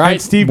phone every year. Right?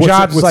 Steve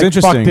Jobs is like,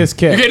 fuck this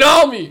kid. You're getting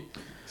on me.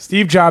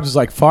 Steve Jobs is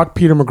like, fuck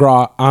Peter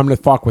McGraw. I'm gonna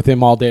fuck with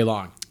him all day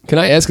long. Can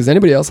I ask? Is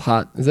anybody else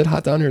hot? Is it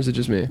hot down here? Or is it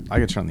just me? I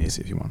can turn on the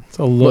AC if you want. It's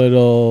a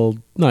little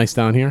nice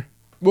down here.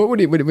 What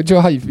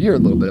Joe? You're a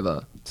little bit of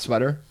a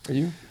sweater. Are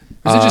you?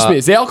 Or is it just me?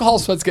 Is the alcohol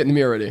sweat's getting to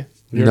me already?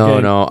 You're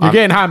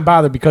getting hot and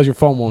bothered because your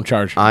phone won't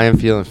charge. I am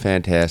feeling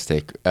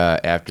fantastic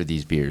after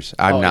these beers.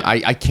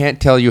 I can't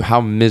tell you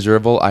how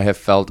miserable I have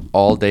felt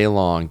all day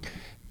long,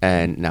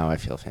 and now I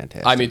feel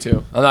fantastic. Me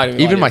too. I'm not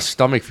Even my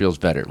stomach feels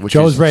better, which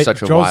Joe's is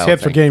such a Joe's wild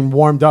hips thing. are getting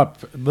warmed up,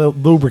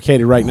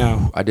 lubricated right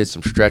now. I did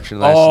some stretching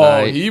last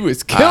night. He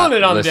was killing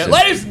it on the day. listen.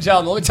 Ladies and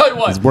gentlemen, let me tell you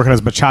what. He's working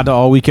as bachata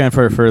all weekend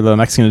for the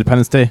Mexican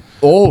Independence Day.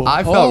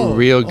 I felt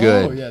real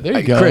good. Oh, yeah, there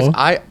you go. Chris,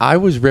 I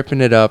was ripping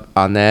it up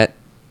on that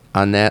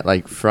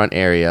like front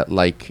area.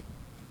 Like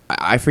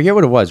I forget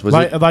what it was. Was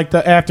it? Like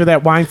after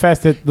that wine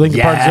fest at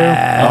Lincoln Park Zoo?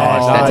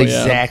 That's yeah.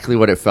 exactly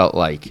what it felt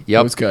like. Yep.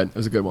 It was good. It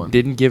was a good one.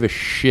 Didn't give a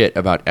shit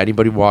about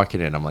anybody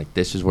walking in. I'm like,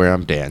 this is where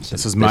I'm dancing.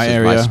 This is my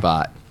area. my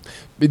spot.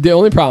 The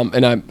only problem,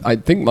 and I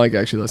think Mike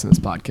actually listened to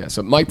this podcast.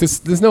 So, Mike,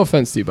 there's no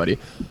offense to you, buddy,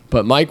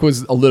 but Mike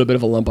was a little bit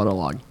of a lump on a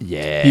log.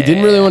 Yeah. He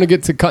didn't really want to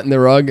get to cutting the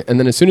rug, and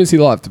then as soon as he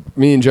left,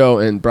 me and Joe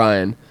and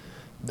Brian,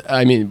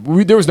 I mean,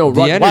 there was no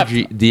rug left.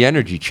 The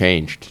energy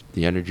changed.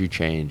 The energy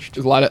changed.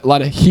 There's a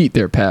lot of heat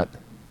there, Pat.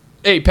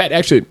 Hey, Pat,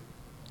 actually,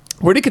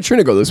 where did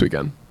Katrina go this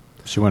weekend?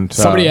 She went.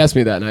 Somebody asked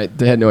me that, and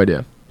I had no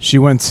idea. She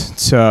went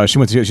to her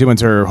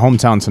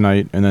hometown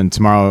tonight, and then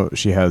tomorrow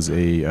she has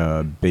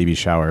a baby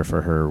shower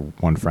for her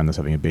one friend that's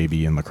having a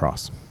baby in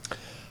lacrosse.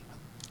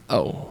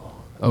 Oh,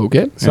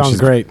 okay. And Sounds she's-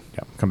 great. Yeah,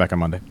 come back on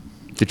Monday.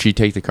 Did she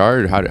take the car,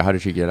 or how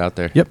did she get out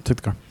there? Yep, took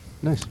the car.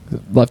 Nice.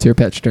 Left here,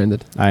 Pat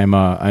stranded.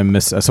 I'm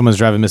Miss. Someone's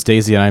driving Miss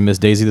Daisy, and I miss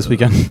Daisy this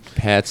weekend.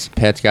 Pat's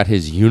got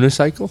his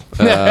unicycle.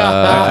 I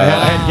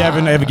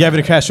had Gavin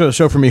to Cash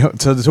show for me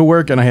to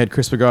work, and I had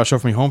Chris McGraw show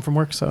for me home from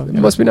work. So It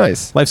must be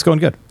nice. life's going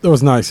good. It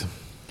was nice.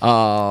 We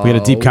had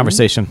a deep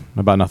conversation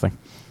about nothing.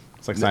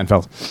 It's like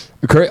Seinfeld.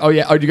 Oh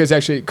yeah. Oh, you guys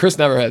actually? Chris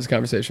never has a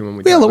conversation when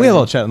we. We had a talk.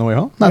 little chat on the way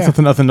home. Not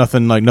nothing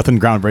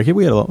groundbreaking.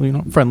 We had a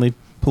little, friendly,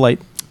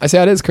 polite I say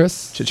how it is,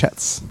 Chris. chit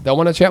chats. Don't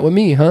want to chat with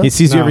me, huh? He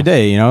sees you No. every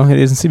day. He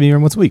doesn't see me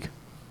once a week.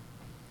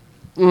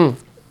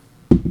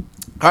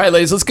 All right,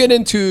 ladies. Let's get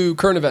into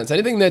current events.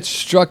 Anything that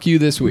struck you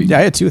this week? Yeah,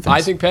 I had two things.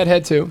 I think Pat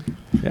had two.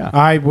 Yeah.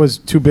 I was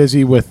too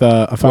busy with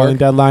a filing Work.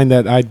 deadline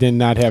that I did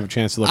not have a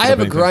chance to look I up have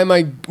a anything. grind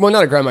my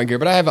not a grind my gear,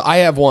 but I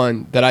have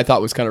one that I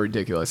thought was kind of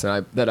ridiculous,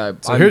 and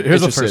So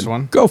here's the first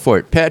one. Go for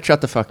it, Pat.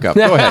 Shut the fuck up.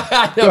 Go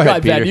ahead. Go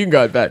ahead, Peter. Pat. You can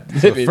go ahead, Pat.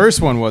 Hit me. The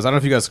first one was, I don't know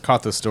if you guys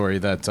caught this story,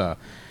 that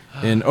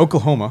in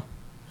Oklahoma,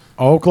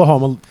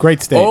 Oklahoma,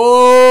 great state.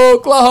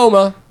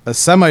 Oklahoma. a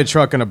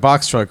semi-truck and a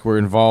box truck were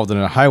involved in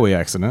a highway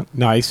accident.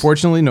 Nice.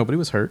 Fortunately, nobody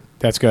was hurt.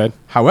 That's good.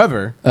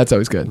 However, That's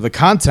always good. the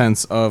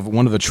contents of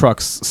one of the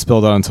trucks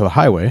spilled out onto the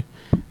highway,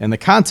 and the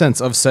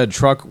contents of said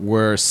truck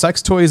were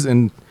sex toys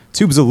and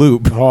tubes of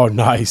lube. Oh,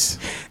 nice.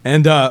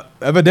 And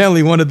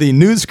evidently, one of the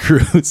news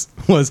crews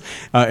was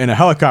in a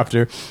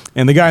helicopter,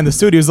 and the guy in the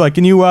studio was like,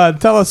 "Can you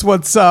tell us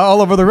what's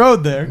all over the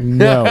road there?"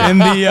 No. And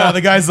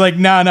the guy's like,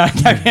 "No, I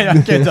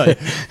can't tell you."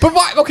 But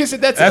why? Okay, so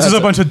that's That's just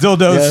a bunch of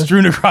dildos Yeah.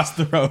 strewn across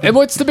the road. And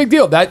what's the big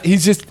deal? That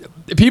he's just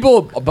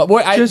people. But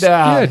what? Just You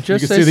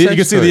can say see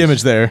sex the toys.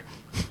 image there.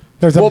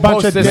 There's a We'll bunch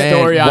post of this dicks.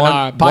 story on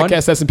one-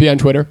 podcast S&P on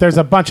Twitter. There's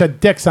a bunch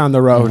of dicks on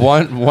the road.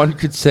 One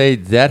could say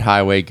that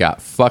highway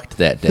got fucked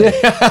that day.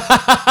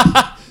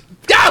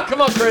 Yeah,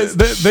 come on, Chris.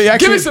 They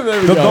actually, Give me some.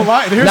 There we the go.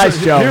 line,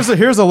 Nice, Joe.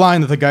 here's a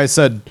line that the guy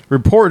said.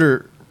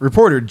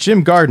 Reporter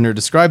Jim Gardner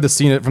described the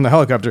scene from the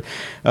helicopter.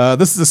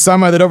 This is a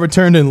semi that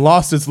overturned and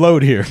lost its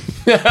load here.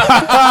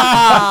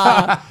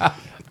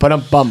 But a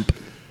bump.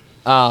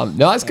 No,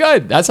 that's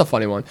good. That's a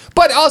funny one.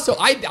 But also,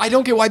 I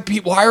don't get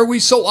why are we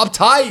so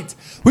uptight?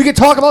 We can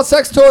talk about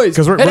sex toys.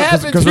 'Cause we're- It 'cause-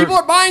 happens. 'cause People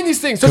we're- are buying these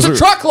things. There's 'cause a we're-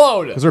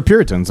 truckload. Because we're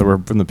Puritans, so we're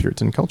from the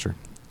Puritan culture.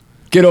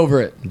 Get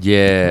over it.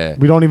 Yeah.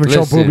 We don't even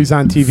show boobies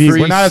on TV. free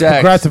We're not as sex,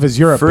 progressive as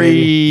Europe,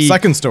 Free.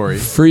 Second story.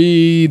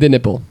 Free the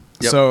nipple.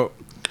 Yep. So,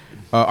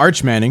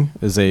 Arch Manning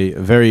is a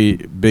very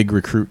big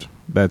recruit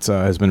that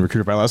has been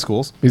recruited by a lot of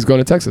schools. He's going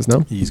to Texas,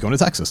 no? He's going to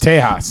Texas.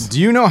 Tejas. Do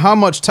you know how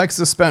much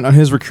Texas spent on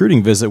his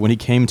recruiting visit when he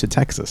came to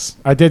Texas?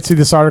 I did see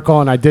this article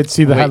and I did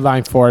see the Wait.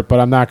 headline for it, but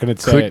I'm not going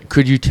to say it.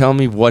 Could you tell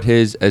me what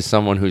his, as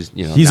someone who's,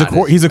 He's not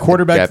a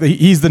quarterback. depth-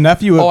 He's the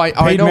nephew of I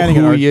Peyton know Manning.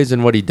 who and he is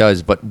and what he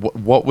does, but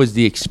what was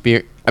the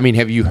experience? I mean,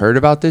 have you heard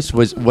about this?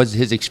 Was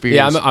his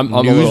experience I'm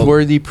a little-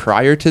 newsworthy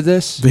prior to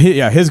this?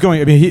 His going.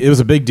 I mean, it was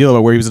a big deal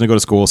about where he was going to go to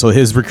school. So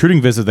his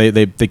recruiting visit,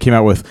 they came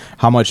out with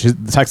how much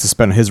Texas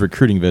spent on his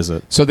recruiting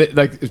visit. So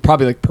it's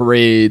probably like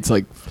parades,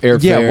 like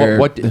airfare.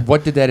 Yeah.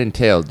 What did that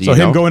entail? Do So you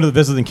him know? going to the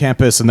visiting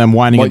campus and them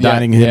whining and Well, yeah,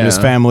 dining him and his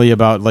yeah. family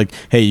about like,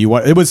 hey, you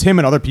want? It was him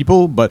and other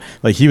people, but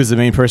like he was the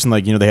main person.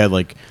 Like they had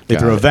like they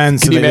threw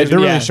events. Can And you they're imagine?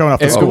 really Yeah. showing off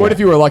the And school. What if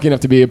you were lucky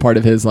enough to be a part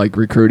of his like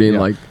recruiting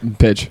like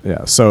pitch?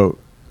 Yeah. So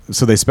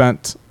they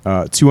spent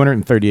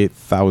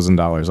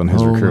 $238,000 on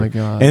his Oh recruit. my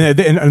God.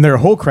 And their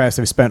whole class,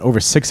 they've spent over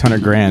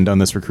 $600,000 on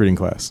this recruiting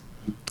class.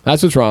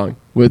 That's what's wrong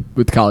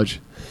with college,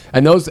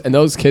 and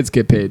those kids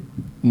get paid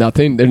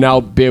nothing. They're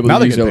now be able Now to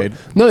they use get their, paid.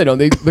 No, they don't.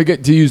 They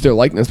get to use their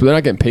likeness, but they're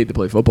not getting paid to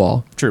play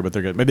football. True, but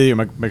they're good. Maybe they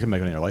make it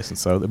on your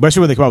license. So, especially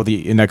when they come out with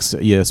the next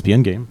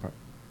ESPN game.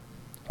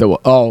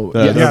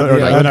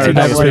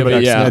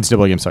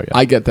 NCAA game. Sorry,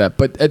 I get that,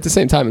 but at the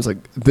same time, it's like,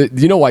 do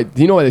you know why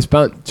they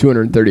spent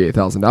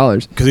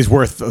 $238,000? because he's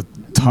worth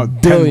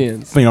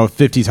Billions.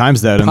 50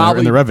 times that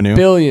in the revenue.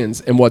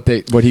 Billions in what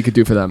he could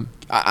do for them.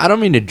 I don't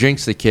mean to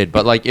jinx the kid,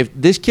 but like if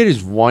this kid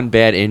is one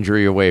bad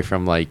injury away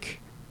from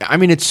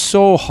it's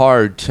so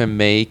hard to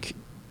make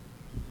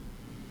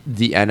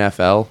the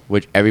NFL,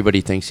 which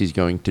everybody thinks he's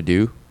going to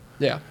do.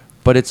 Yeah.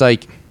 But it's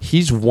like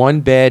he's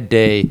one bad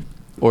day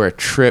or a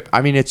trip.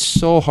 I mean, it's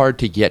so hard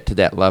to get to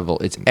that level.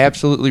 It's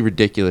absolutely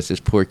ridiculous. This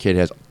poor kid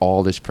has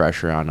all this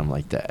pressure on him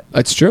like that.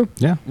 That's true.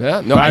 Yeah.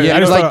 Yeah. No, I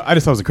just thought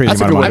it was a crazy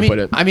That's a amount of good way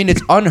money. to put it. I mean,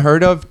 it's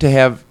unheard of to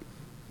have,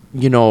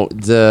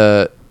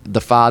 the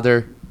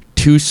father,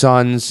 2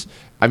 sons.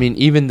 I mean,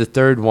 even the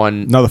third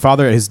one. No, the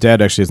father, his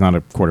dad actually is not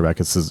a quarterback.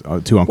 It's his 2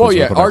 uncles. Well,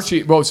 yeah, quarterbacks.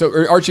 Archie. Well,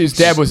 so Archie's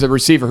dad was a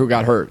receiver who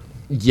got hurt.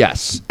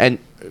 Yes, and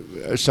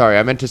sorry,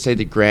 I meant to say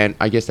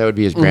I guess that would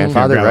be his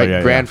grandfather, Grandfather, right? yeah,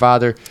 yeah.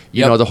 Grandfather.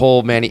 You Yep. know, the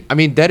whole Manny. I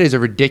mean, that is a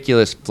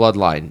ridiculous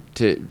bloodline.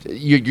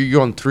 You're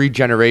going 3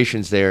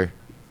 generations there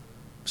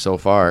so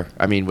far.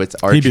 I mean, with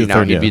Archie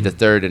now, he'd be the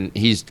third, and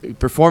he's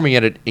performing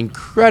at an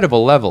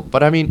incredible level.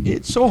 But I mean,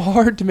 it's so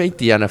hard to make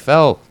the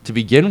NFL to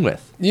begin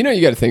with. You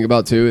got to think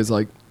about too is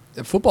like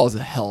football is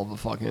a hell of a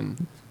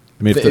fucking.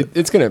 I mean,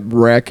 It's gonna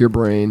rack your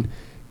brain,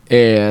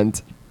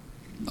 and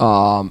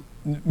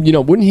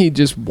wouldn't he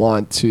just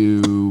want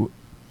to?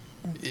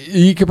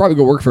 He could probably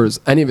go work for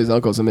any of his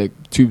uncles and make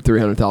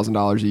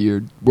 $200,000-$300,000 a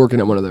year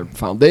working at one of their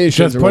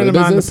foundations.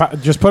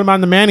 Just put him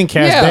on the Manning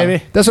cast, yeah,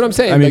 baby. that's what I'm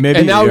saying. I mean, maybe,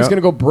 and now he's yeah.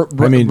 gonna go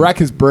wreck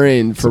his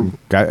brain for.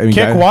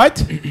 Kick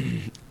what?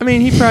 I mean,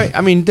 he probably.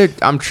 I mean,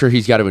 I'm sure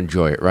he's got to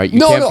enjoy it, right? You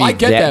No, can't be I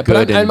get that,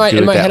 but good in my and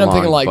do it head, that I'm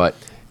thinking long, like, but-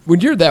 when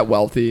you're that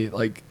wealthy,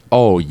 like.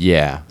 Oh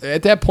yeah.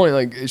 At that point,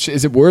 like,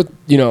 is it worth?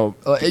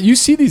 You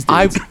see these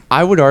dudes.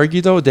 I would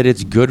argue though that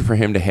it's good for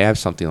him to have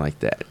something like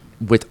that.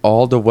 With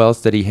all the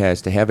wealth that he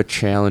has, to have a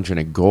challenge and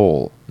a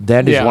goal,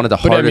 that is Yeah, one of the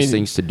but I hardest mean,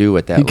 things to do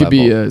at that he level. could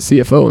be a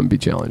CFO and be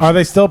challenged. Are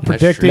they still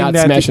predicting Not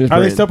that? smashing his Are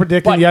they brain. still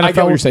predicting But the NFL? I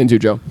get what you're saying too,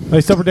 Joe. Are they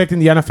still predicting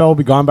the NFL will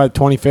be gone by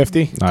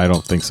 2050? I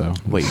don't think so.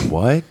 Wait,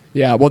 what?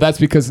 Yeah, well, that's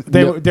because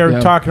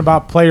They're talking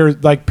about players,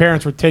 like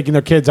parents were taking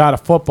their kids out of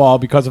football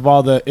because of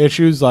all the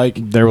issues.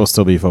 Like, There will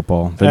still be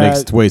football. That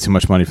makes way too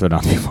much money for there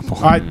not to be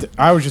football.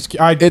 I was just,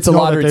 It's a know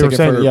lottery that they were ticket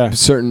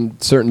saying,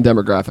 for certain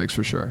demographics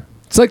for sure.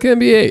 It's like the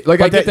NBA. Like,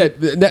 But I get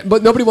that,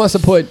 but nobody wants to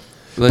put.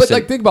 But Listen,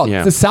 like, think about it.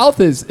 yeah. The South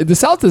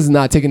is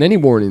not taking any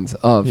warnings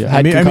of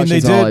head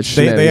concussions and all that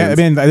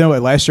shenanigans. I know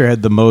last year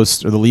had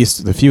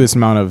the fewest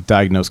amount of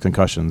diagnosed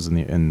concussions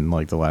in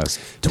like the last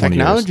 20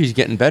 years. Technology's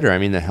getting better. I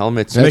mean, the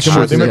helmets. That's They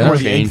true. make more of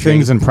the egg changing.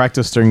 things and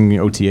practice during the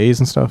OTAs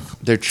and stuff.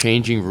 They're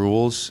changing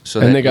rules, so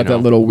and that, they got that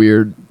little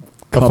weird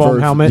The cover foam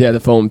helmet? Yeah, the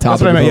foam top.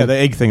 That's what I of the meant. Yeah, boat. the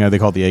egg thing. They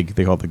call it the egg.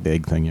 They call it the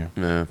egg thing. Yeah.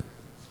 Yeah.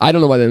 I don't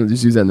know why they don't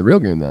just use that in the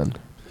real game then.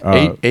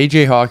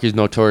 AJ Hawk is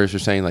notorious for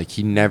saying like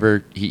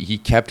he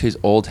kept his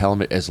old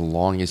helmet as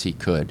long as he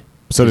could.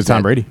 So did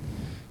Tom Brady.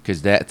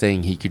 Because that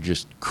thing he could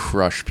just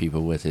crush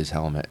people with his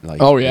helmet. Like,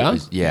 Oh, yeah?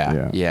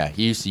 yeah.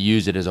 He used to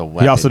use it as a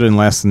weapon. He also didn't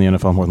last in the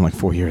NFL more than like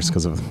 4 years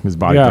because of his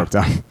body broke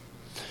down.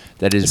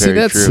 That is See, very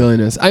that's true.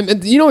 silliness.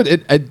 You know what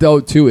it though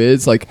too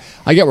is like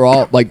I get we're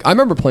all like I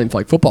remember playing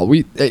like football.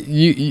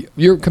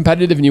 You're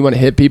competitive and you want to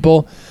hit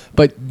people,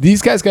 but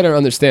these guys got to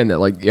understand that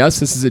like yes,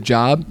 this is a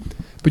job,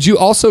 but you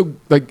also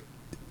like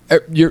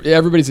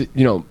everybody's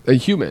a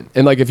human,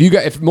 and like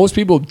if most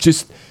people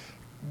just.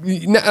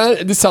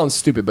 This sounds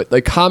stupid, but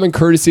like common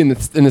courtesy in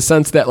the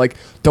sense that like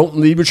don't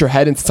lead with your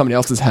head into somebody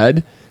else's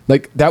head,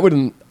 like that would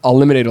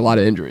eliminate a lot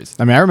of injuries.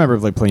 I mean, I remember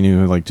like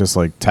playing like just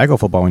like tackle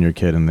football when you're a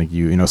kid, and like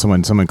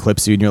someone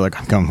clips you, and you're like,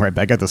 I'm going right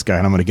back at this guy,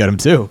 and I'm going to get him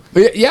too.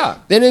 But yeah,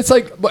 and it's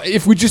like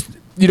if we just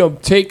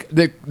take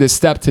the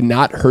step to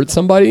not hurt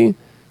somebody,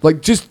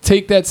 like just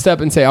take that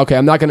step and say, okay,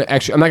 I'm not gonna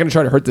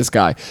try to hurt this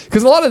guy,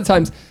 because a lot of the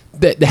times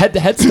the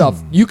head-to-head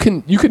stuff you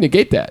can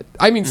negate that.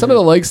 I mean, some of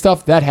the leg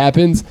stuff that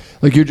happens,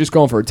 like you're just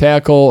going for a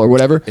tackle or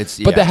whatever.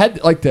 But the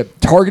head, like the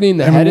targeting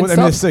the head and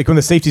stuff. It's like when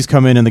the safeties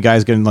come in and the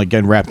guy's getting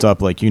wrapped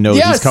up, like Yes.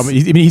 he's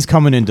coming. He's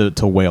coming in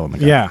to wail on the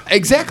guy. Yeah.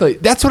 Exactly.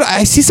 That's what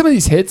I see. Some of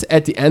these hits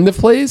at the end of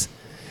plays,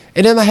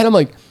 and in my head I'm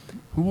like,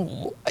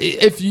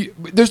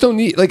 there's no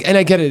need. Like, and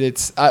I get it.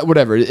 It's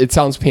whatever. It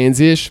sounds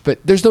pansy-ish, but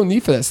there's no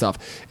need for that stuff.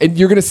 And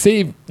you're gonna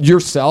save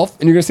yourself,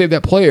 and you're gonna save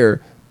that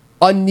player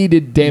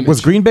unneeded damage. Was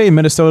Green Bay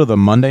Minnesota the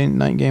Monday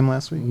night game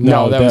last week?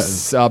 No, that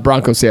was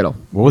Broncos Seattle.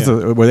 What was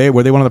were they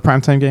one of the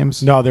primetime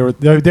games? No, they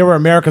were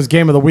America's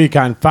Game of the Week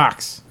on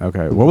Fox.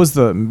 Okay. What was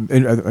it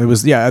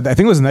was I think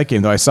it was in that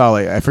game though. I saw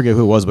I forget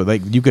who it was, but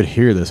like you could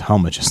hear this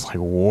helmet just like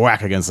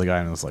whack against the guy,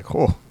 and it was like,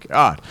 oh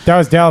god. That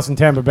was Dallas and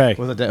Tampa Bay.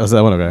 Was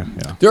that one? Okay.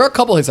 Yeah. There are a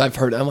couple hits I've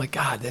heard. And I'm like,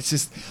 God, that's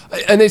just.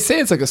 And they say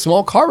it's like a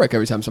small car wreck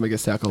every time somebody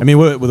gets tackled. I mean,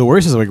 what the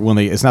worst is like when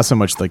it's not so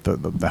much like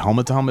the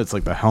helmet to helmet. It's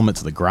like the helmet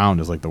to the ground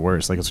is like the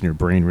worst. Like it's when your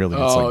brain really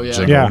gets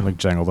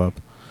jangled up.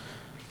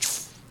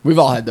 We've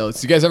all had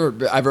those. You guys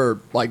ever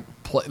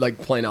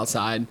playing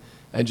outside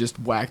and just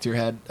whacked your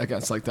head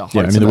against like the heart?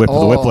 Yeah, I mean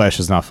the whiplash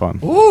is not fun.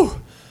 Ooh,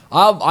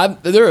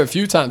 There are a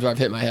few times where I've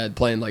hit my head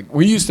playing like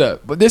we used to,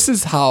 but this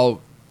is how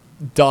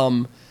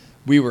dumb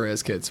we were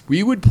as kids.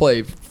 We would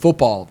play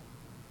football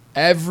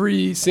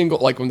every single,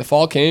 like when the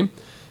fall came,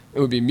 it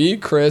would be me,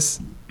 Chris,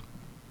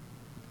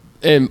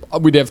 and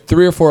we'd have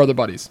 3 or 4 other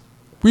buddies.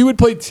 We would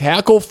play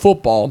tackle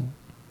football,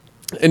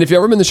 and if you've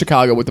ever been to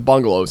Chicago with the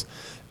bungalows,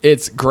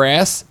 it's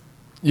grass,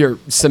 your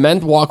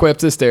cement walkway up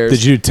to the stairs.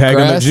 Did you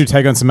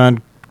tag on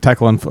cement,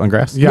 tackle on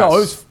grass? Yeah.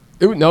 Yes.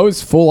 No, it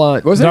was full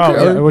on. Was it?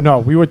 No,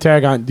 we would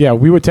tag on. Yeah,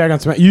 we would tag on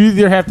cement. You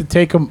either have to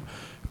take them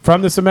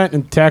from the cement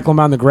and tackle them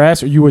on the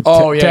grass, or you would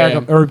tag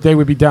them, or they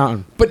would be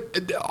down.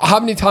 But how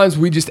many times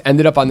we just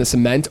ended up on the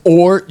cement,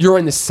 or you're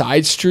in the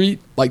side street,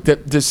 like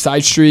the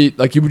side street,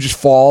 like you would just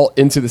fall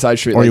into the side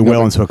street, Or like you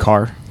wail into a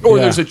car. or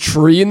Yeah. there's a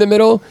tree in the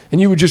middle,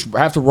 and you would just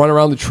have to run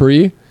around the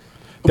tree.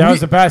 That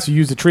was the best. You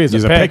use the tree as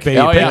Use a a pick, pick, baby.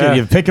 Oh, yeah.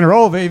 You pick and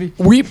roll, baby.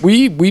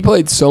 We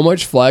played so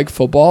much flag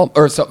football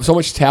or so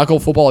much tackle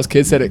football as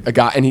kids that a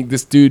guy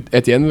this dude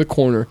at the end of the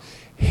corner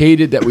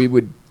hated that we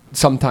would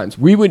sometimes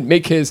we would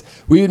make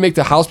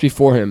the house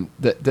before him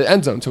the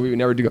end zone, so we would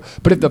never do go.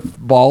 But if the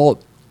ball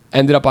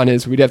ended up on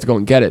his, we'd have to go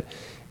and get it,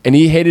 and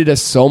he hated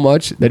us so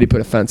much that he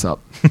put a fence up.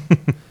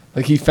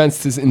 Like he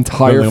fenced his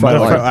entire front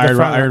line.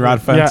 Iron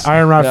rod fence. Yeah,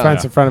 iron rod Yeah.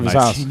 fence in front of his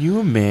house. Can you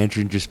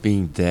imagine just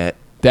being that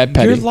That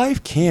Your petty.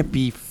 life can't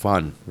be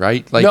fun,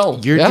 right? Like No,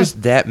 you're yeah.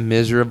 just that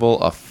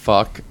miserable a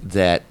fuck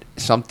that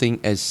something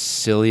as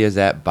silly as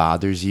that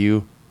bothers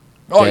you.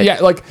 Oh that- yeah,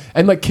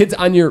 like kids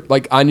on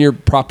your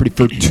property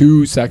for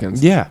 2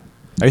 seconds. Yeah.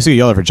 I used to get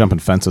yelled at for jumping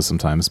fences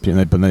sometimes, but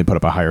then they put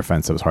up a higher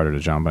fence that was harder to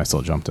jump, and I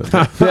still jumped it.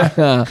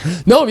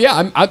 No,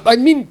 yeah, I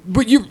mean,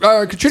 but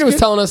Katrina was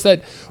telling us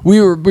that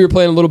we were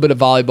playing a little bit of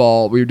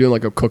volleyball. We were doing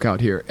like a cookout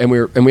here, and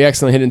we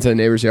accidentally hit into the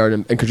neighbor's yard,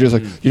 and Katrina's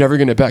like, "You're never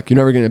gonna back. You're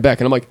never gonna back."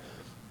 And I'm like,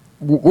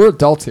 "We're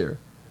adults here.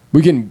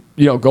 We can,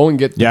 go and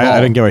get." The Yeah, ball. I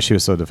didn't get why she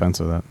was so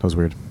defensive of that. That was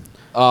weird.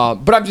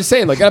 But I'm just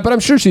saying, but I'm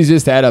sure she's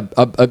just had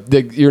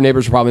your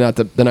neighbors are probably not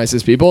the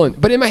nicest people.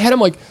 But in my head, I'm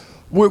like,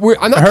 I'm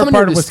not Her coming part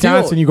here of to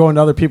Wisconsin, steal. you go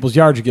into other people's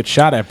yards, you get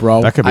shot at,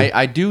 bro. That could be.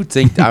 I do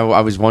think I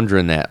was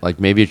wondering that.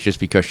 Like maybe it's just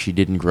because she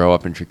didn't grow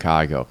up in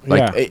Chicago.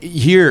 Like Yeah.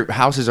 here,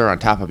 houses are on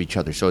top of each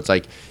other, so it's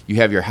like you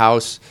have your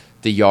house,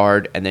 the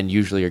yard, and then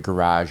usually a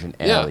garage and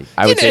Yeah, alley.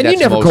 I would say and that's you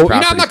never most go.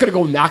 properties. I'm not going to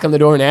go knock on the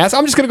door and ask.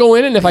 I'm just going to go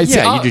in, and if I see,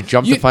 Yeah, you just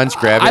jump the fence,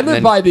 grab it, I and live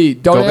then by the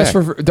don't go ask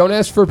back. don't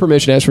ask for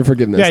permission, ask for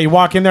forgiveness. Yeah, you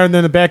walk in there and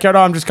then in the backyard,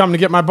 I'm just coming to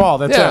get my ball.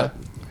 That's Yeah. it.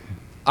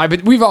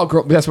 But we've all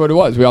that's what it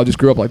was. We all just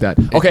grew up like that.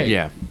 Okay.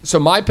 Yeah. So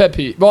my pet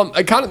peeve. Well,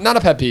 I kind of not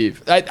a pet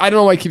peeve. I don't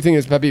know why I keep thinking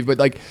it's a pet peeve, but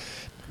like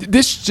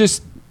this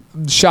just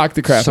shocked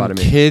the crap Some out of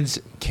me. kids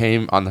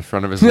came on the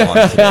front of his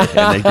lawn today,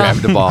 and they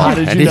grabbed the ball. How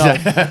did and you he's know?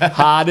 like-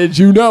 How did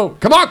you know?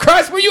 Come on,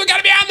 Chris. Well, you got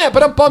to be on that.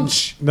 But I'm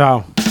bummed.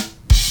 No.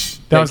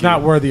 That was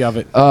not worthy of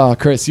it. Oh,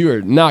 Chris, you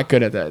are not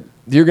good at that.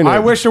 You're gonna. I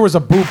wish there was a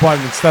boo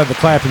button instead of the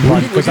clapping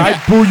button because we I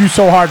can- boo you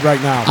so hard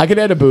right now. I could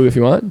add a boo if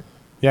you want.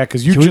 Yeah,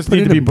 because you Should we just put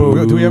need in to be a-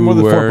 booed. Do we have more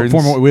than Words.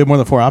 we have more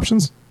than 4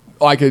 options?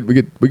 Oh,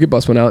 we could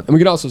bust one out, and we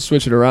could also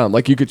switch it around.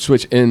 Like you could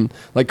switch in.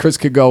 Like Chris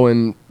could go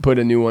and put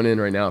a new one in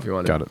right now if you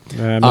wanted. Got it.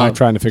 I'm not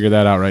trying to figure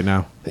that out right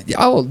now.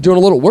 Oh, doing a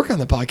little work on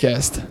the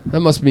podcast.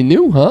 That must be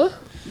new, huh?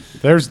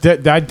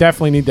 I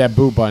definitely need that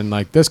boo button.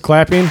 Like this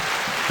clapping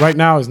right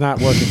now is not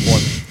working for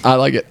me. I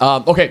like it.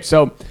 Okay,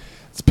 so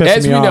It's pissing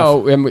as me we off.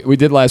 know, and we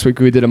did last week,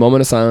 we did a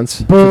moment of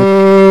silence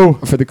Boo!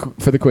 for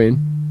the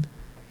Queen,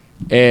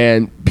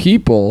 and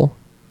people,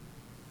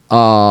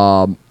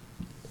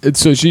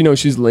 so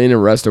she's laying in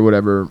rest or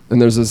whatever,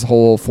 and there's this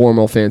whole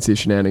formal fancy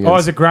shenanigans. Oh,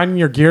 is it grinding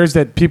your gears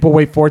that people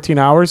wait 14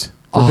 hours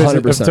to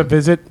 100%. to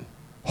visit?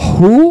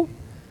 Who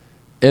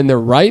in their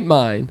right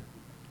mind?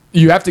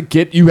 You have to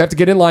get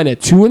in line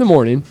at 2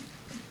 a.m,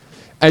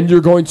 and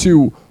you're going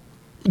to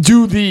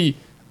do the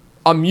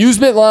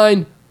amusement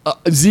line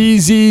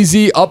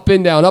Z up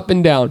and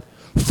down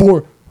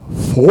for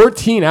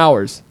 14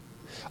 hours.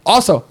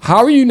 Also, how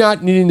are you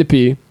not needing to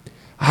pee?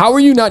 How are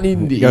you not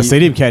needing to You got a eat?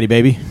 stadium caddy,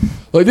 baby.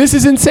 Like, this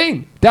is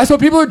insane. That's what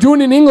people are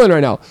doing in England right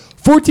now.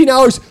 14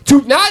 hours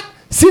to not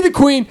see the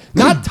Queen,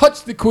 not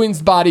touch the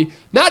Queen's body,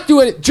 not do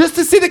it just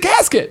to see the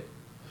casket.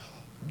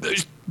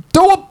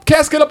 Throw a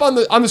casket up on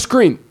the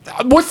screen.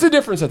 What's the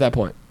difference at that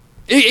point?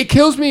 It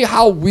kills me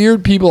how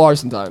weird people are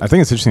sometimes. I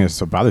think it's interesting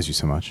that it bothers you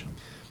so much.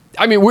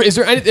 I mean, is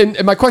there any,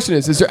 and my question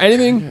is there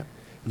anything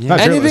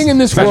Not anything journalist. in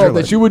this It's not world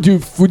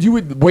journalist. that you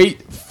would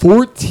wait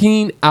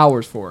 14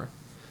 hours for?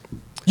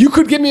 You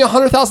could give me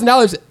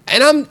 $100,000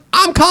 and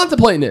I'm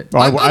contemplating it. Oh,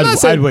 I'm not I'd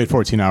saying, wait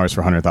 14 hours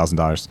for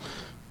 $100,000.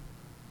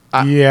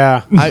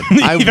 Yeah.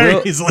 I Very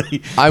will,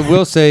 easily. I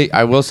will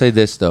say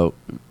this though,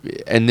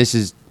 and this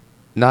is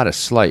not a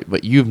slight,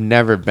 but you've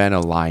never been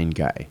a line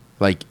guy.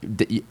 Like,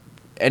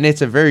 and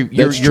it's a very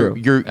That's true.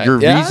 your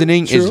Yeah,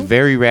 reasoning is true.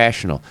 very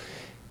rational.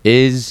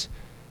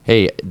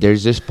 Hey,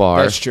 there's this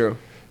bar. That's true.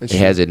 That's It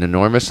true. has an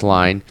enormous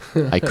line.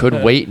 I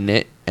could wait in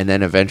it and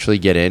then eventually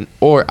get in,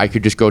 or I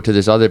could just go to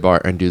this other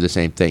bar and do the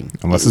same thing.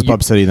 Unless it's You-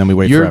 Pub City, then we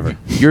wait your, forever.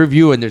 Your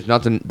view, and there's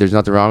nothing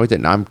wrong with it,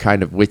 and I'm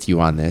kind of with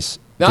you on this.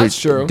 That's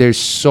true. There's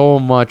so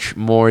much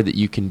more that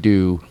you can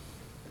do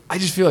I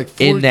just feel like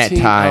 14 in that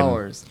time.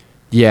 hours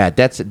Yeah,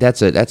 that's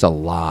a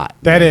lot.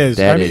 That is.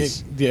 That I mean,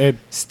 is.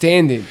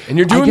 standing, and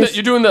you're doing guess-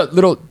 you're doing the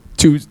little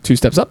two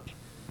steps up.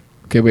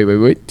 Okay,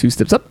 wait, 2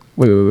 steps up.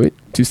 Wait,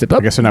 2 steps up.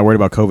 I guess they're not worried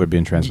about COVID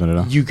being transmitted.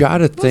 Huh? You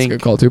gotta That's a think.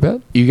 good call too,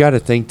 Pat. You gotta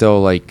think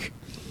though. Like,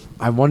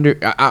 I wonder.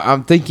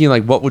 I'm thinking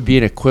like, what would be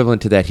an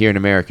equivalent to that here in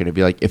America? To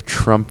be like, if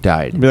Trump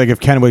died. It'd be like if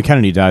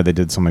Kennedy died, they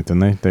did something,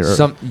 didn't they?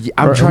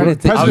 I'm trying to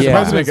think. Presidents, I was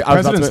about to-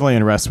 presidents lay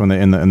in rest when they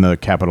in the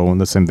Capitol when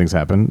the same things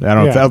happen. I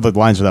don't know Yeah. if the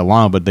lines are that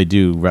long, but they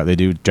do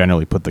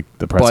generally put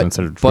the presidents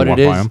that but walk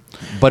it by is. them.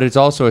 But it's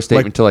also a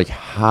statement to like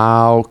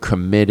how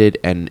committed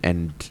and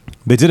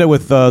They did it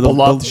with the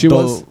Beloved she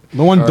was?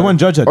 the one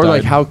judge that or died.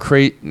 like how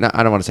crazy.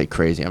 I don't want to say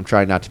crazy. I'm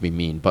trying not to be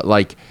mean, but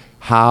like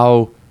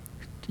how,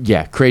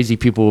 crazy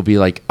people will be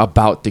like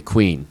about the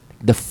Queen,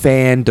 the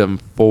fandom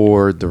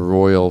for the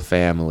royal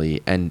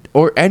family, and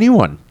or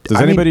anyone. Does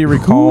I mean, anybody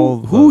recall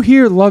who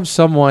here loves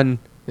someone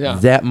Yeah.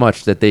 that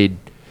much that they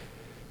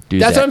do?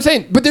 That's that? what I'm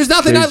saying. But there's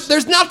nothing.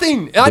 There's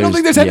nothing. I don't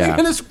think there's anything yeah.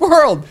 in this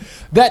world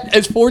that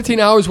is 14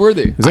 hours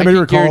worthy. Does anybody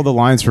I recall guarantee- the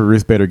lines for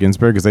Ruth Bader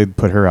Ginsburg? Because they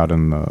put her out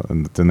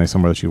didn't they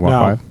somewhere that she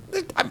walked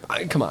No.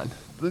 by? Come on.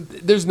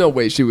 There's no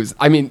way she was.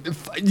 I mean,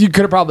 you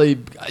could have gone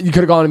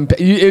and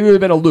it would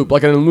have been a loop,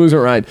 like an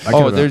amusement ride.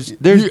 Oh, there's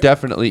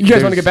definitely. You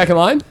guys want to get back in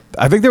line?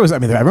 I think there was. I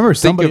mean, I remember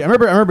somebody. of- I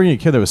remember being a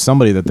kid. There was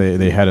somebody that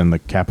they had in the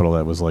Capitol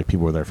that was like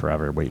people were there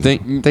forever waiting.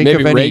 Think Maybe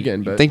of any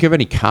Reagan, but- think of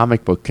any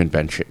comic book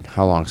convention.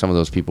 How long some of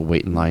those people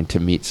wait in line to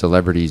meet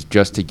celebrities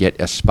just to get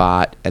a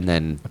spot and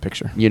then A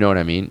picture. You know what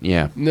I mean?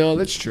 Yeah. No,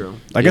 that's true.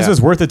 I guess Yeah.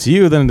 it's worth it to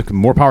you. Then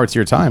more power to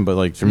your time. But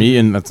like for me,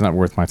 and that's not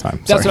worth my time.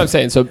 That's Sorry. what I'm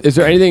saying. So, is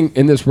there anything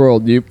in this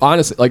world you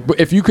honestly like?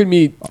 If you could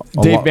meet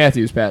Dave lot.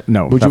 Matthews, Pat,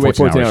 No, would you not wait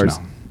 14 hours?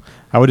 No.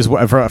 I would just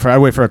I'd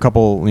wait for a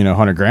couple,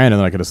 $100 grand, and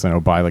then I could just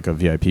buy like a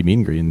VIP meet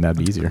and greet, and that'd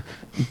be easier.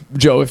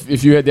 Joe,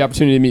 if you had the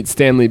opportunity to meet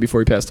Stan Lee before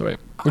he passed away,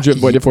 would you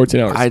have waited 14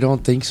 hours? I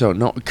don't think so.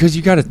 No, because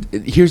you got to.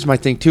 Here's my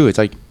thing too. It's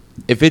like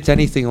if it's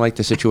anything like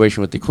the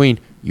situation with the Queen,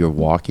 you're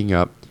walking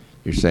up,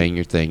 you're saying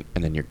your thing,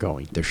 and then you're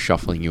going. They're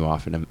shuffling you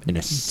off in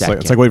a second.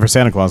 It's like waiting for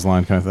Santa Claus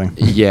line kind of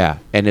thing. Yeah,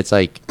 and it's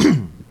like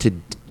to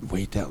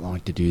wait that long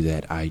to do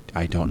that. I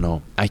don't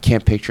know. I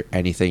can't picture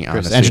anything.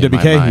 Honestly, Andrew in my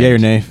WK, mind. yay or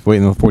nay?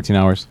 Waiting the 14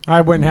 hours. I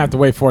wouldn't have to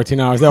wait 14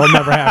 hours. That would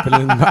never happen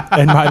in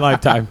my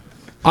lifetime.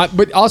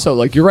 But also,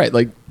 like you're right.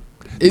 Like,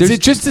 is There's- it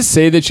just to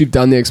say that you've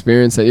done the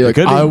experience that you're like,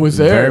 Could be. I was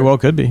there? Very well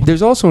could be.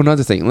 There's also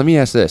another thing. Let me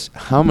ask this: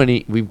 how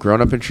many we've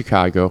grown up in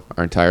Chicago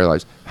our entire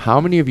lives? How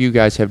many of you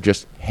guys have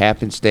just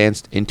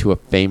happenstanced into a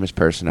famous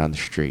person on the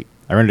street?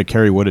 I ran into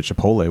Kerry Wood at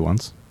Chipotle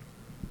once.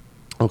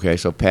 Okay,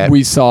 so Pat,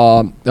 We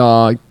saw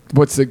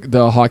what's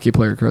the hockey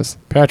player, Chris?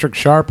 Patrick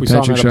Sharp, we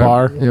saw him at a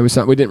bar. Yeah, we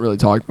saw. We didn't really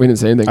talk. We didn't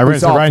say anything. I We ran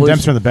into saw Ryan Felicia-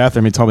 Dempster in the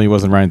bathroom. He told me he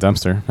wasn't Ryan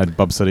Dempster at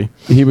Bub City.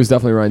 He was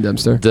definitely Ryan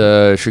Dempster.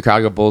 the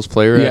Chicago Bulls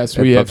player. Yes,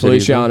 at we had Buck City,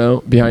 isn't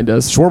Feliciano behind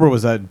us. Schwarber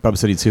was at Bub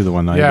City too the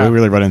one night. Yeah. We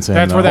really run into him.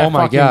 That's where though. that Oh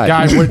my fucking God.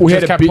 guy would We just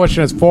had a kept big-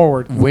 pushing us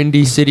forward.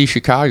 Windy City,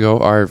 Chicago,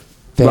 our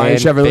Ryan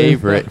fan Chevrolet.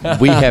 favorite.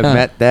 We have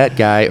met that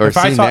guy or If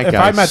I seen saw, that if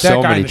guy I met so that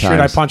guy many in the street, I'd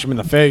times. punch him in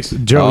the face.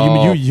 Joe,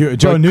 Oh,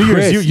 Joe, but New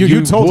Chris, Year's,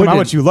 you told him how wouldn't.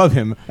 much you love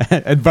him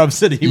at Bub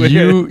City.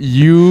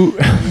 You.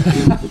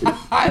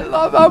 I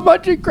love how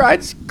much it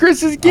grinds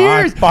Chris's I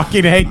gears.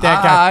 fucking hate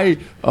that guy.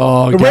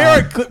 Oh, We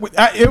God.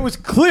 it was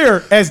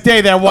clear as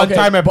day that one Okay,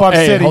 time at but- Bub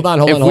hey, City. hold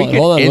on, If we could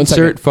one insert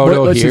second.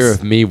 photo Let's here just-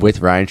 of me with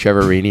Ryan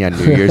Cheverini on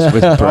New Year's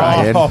with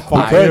Brian, Oh,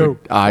 fuck you.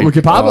 we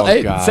could probably. oh,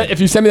 Hey, God. if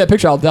you send me that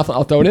picture, I'll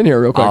throw it in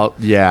here real quick.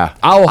 Yeah.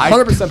 I'll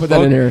 100% put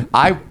that in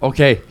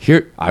here.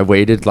 Here, I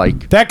waited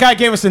like. That guy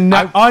gave us an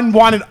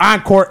unwanted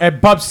encore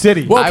at Bub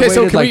City. Well, okay, I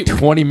so waited can like we-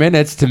 20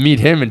 minutes to meet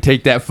him and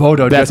take that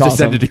photo That's just to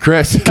send awesome. it to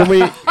Chris. Can we?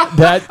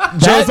 That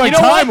Joe's like, you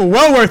know what? time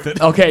well worth it.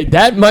 Okay,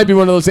 that might be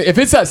one of those things. If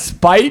it's a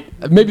spite,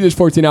 maybe there's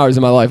 14 hours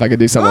in my life I could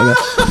do something like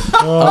that.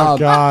 Oh,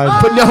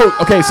 God. But no,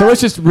 okay, so let's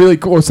just really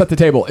we'll set the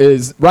table.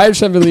 Is Ryan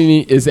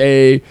Chevellini is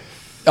a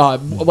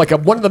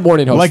one of the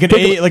morning hosts. Like a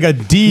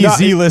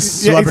DZ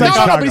list yeah, celebrity. he's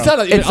no, like- no, but he's not.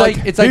 It's like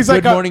He's Good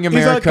like a- Morning he's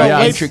like America a in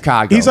late-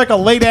 Chicago. He's like a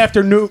late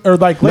afternoon or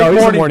like late No, he's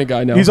a morning. morning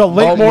guy, no. He's a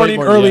late Oh, late morning,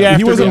 morning, early yeah.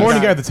 afternoon. He was a Yeah.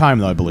 morning guy at the time,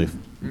 though, I believe.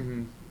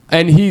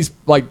 and he's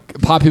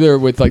like popular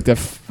with like the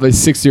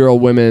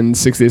 60-year-old women,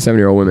 60 to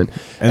 70-year-old women.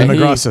 And the he-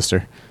 McGraw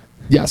sister.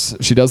 Yes,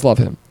 she does love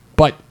him.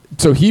 But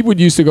so he would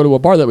used to go to a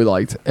bar that we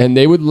liked, and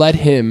they would let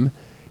him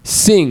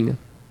sing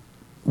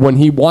when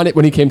he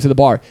came to the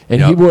bar, and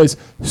he Yep. was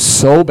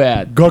so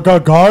bad,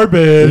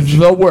 Garbage.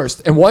 the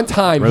worst. And one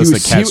time Whereas the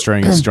cat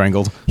string is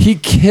strangled. he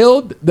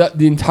killed the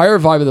entire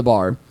vibe of the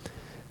bar,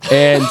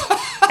 and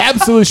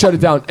absolutely shut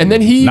it down. And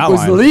then he Not was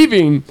lying.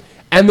 leaving,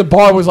 and the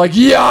bar was like,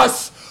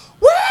 "Yes,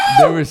 woo!"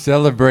 They were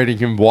celebrating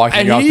him walking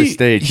And off the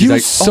stage. He He's was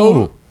like,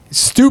 so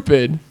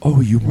stupid.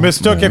 you want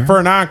Mistook it for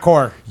an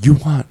encore. You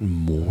want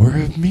more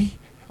of me?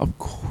 Of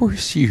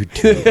course you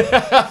do.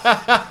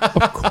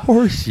 Of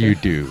course you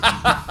do.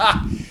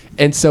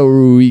 And so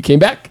we came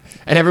back,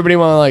 and everybody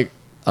wanted like,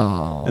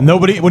 And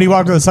nobody, when he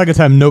walked in the second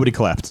time, nobody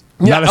clapped.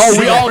 Yeah. Oh,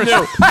 we all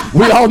knew.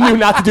 We all knew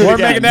not to do it We're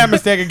again. making that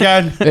mistake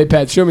again. Hey,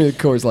 Pat, show me the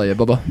Coors Light,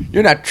 Bubba.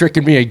 You're not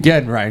tricking me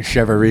again, Ryan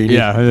Cheverini.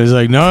 Yeah, it was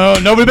like, no,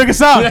 nobody make a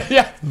sound.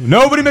 Yeah.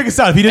 Nobody make a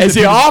sound. If he, Is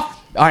he off?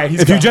 All right,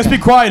 he's If you just be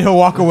quiet, he'll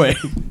walk away.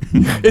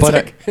 It's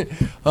like,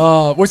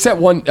 what's that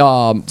one?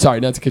 Sorry,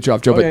 not to cut you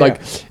off, Joe, but yeah,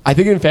 like, I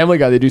think in Family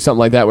Guy they do something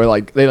like that where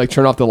like they like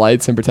turn off the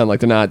lights and pretend like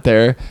they're not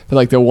there for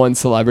like the one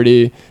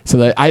celebrity. So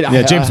that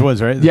James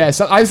Woods, right? Yeah,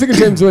 so I was thinking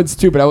James Woods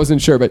too, but I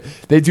wasn't sure. But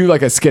they do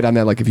like a skit on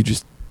that, like if you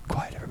just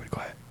quiet, everybody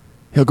quiet,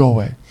 he'll go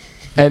away,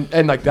 and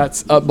like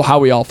that's how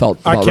we all felt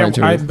about Ryan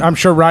Cheverini. I'm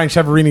sure Ryan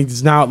Cheverini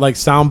is now at like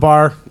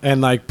Soundbar,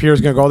 and like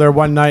Pierre's gonna go there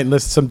one night and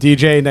listen to some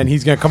DJ, and then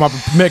he's gonna come up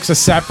and mix a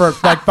set for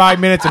like 5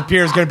 minutes, and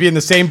Pierre's gonna be in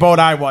the same boat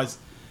I was.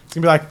 He's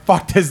gonna be like,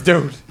 "Fuck this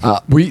dude."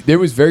 It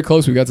was very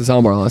close. We got to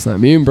Soundbar last night.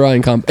 Me and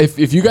Brian.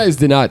 If you guys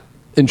did not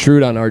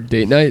intrude on our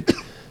date night,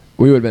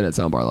 we would have been at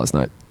Soundbar last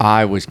night.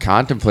 I was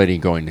contemplating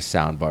going to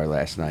Soundbar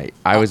last night.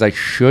 I was like,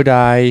 should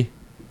I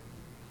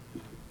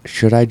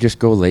just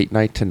go late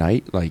night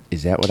tonight? Like,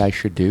 is that what I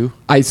should do?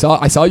 I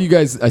saw you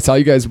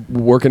guys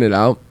working it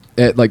out.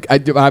 At like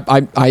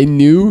I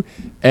knew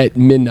at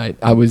midnight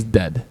I was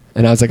dead,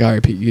 and I was like, all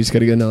right, Pete, you just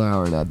gotta get another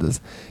hour at this.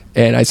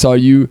 And I saw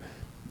you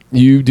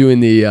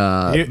doing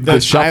the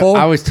shuffle.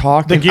 I was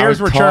talking. The gears I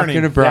was were talking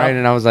churning. to Brian, Yep.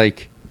 and I was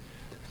like,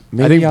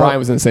 I think Brian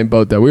was in the same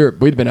boat though.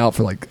 We'd been out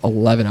for like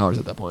 11 hours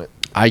at that point.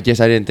 I guess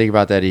I didn't think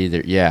about that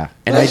either. Yeah,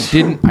 and I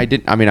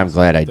didn't. I mean, I'm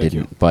glad I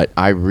didn't, but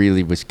I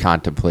really was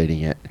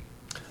contemplating it.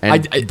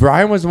 And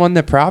Brian was the one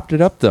that propped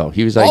it up, though.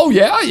 He was like, "Oh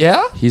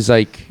yeah." He's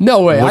like,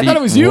 "No way! I thought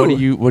it was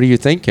you." What are you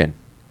thinking?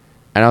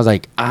 And I was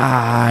like,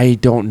 I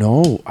don't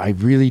know. I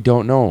really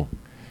don't know.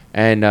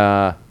 And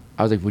I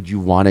was like, would you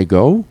want to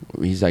go?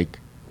 He's like,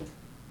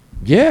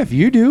 yeah, if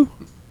you do.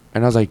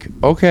 And I was like,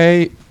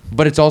 okay.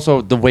 But it's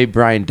also the way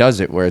Brian does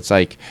it, where it's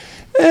like,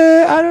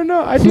 I don't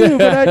know. I do,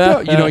 but I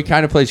don't. You know, he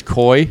kind of plays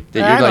coy.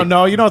 I don't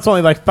know. You know, it's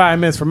only like 5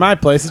 minutes from my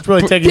place. It's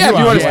really taking you if you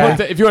out. want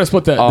to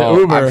split the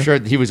Uber. I'm sure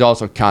he was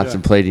also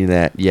contemplating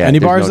that. Yeah, Any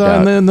there's bars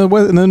no in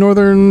the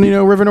northern,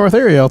 River North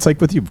area, I'll take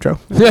with you, Joe.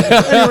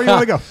 Anywhere you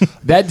want to go.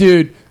 That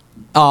dude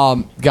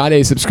got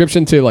a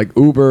subscription to like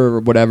Uber or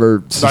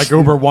whatever. Like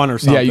Uber One or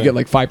something. Yeah, you get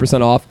like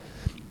 5% off.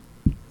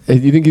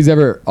 You think he's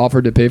ever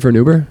offered to pay for an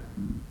Uber?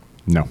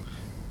 No.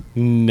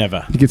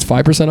 Never. He gets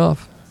 5%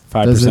 off.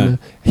 5%.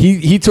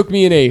 He took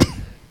me in a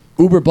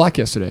Uber Black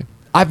yesterday.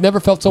 I've never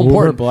felt so Uber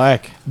important.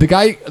 Black. The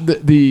guy,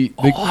 the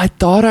I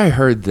thought I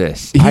heard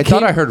this. He I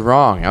thought came- I heard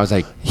wrong. I was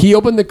like, he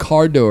opened the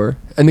car door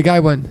and the guy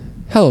went,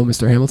 "Hello,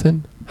 Mr.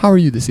 Hamilton. How are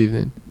you this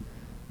evening?"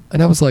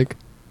 And I was like,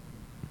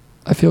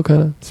 I feel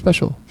kind of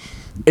special.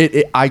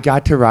 I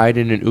got to ride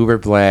in an Uber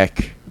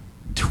Black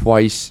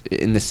twice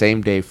in the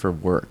same day for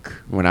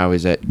work when I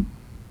was at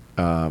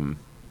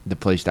the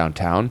place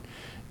downtown.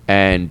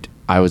 And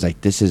I was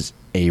like, this is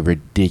a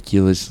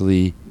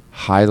ridiculously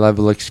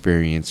high-level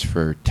experience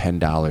for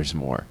 $10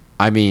 more.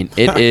 I mean,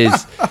 it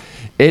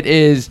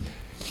is,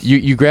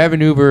 you grab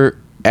an Uber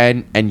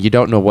and you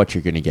don't know what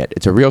you're going to get.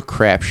 It's a real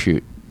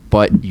crapshoot.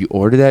 But you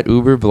order that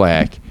Uber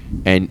Black,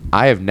 and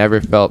I have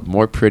never felt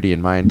more pretty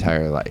in my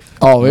entire life.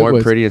 Oh, it more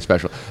was pretty and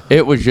special.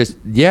 It was just,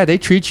 they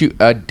treat you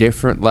a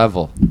different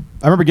level.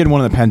 I remember getting one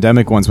of the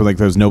pandemic ones where like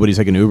there's nobody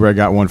taking Uber. I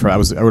got one I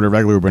ordered a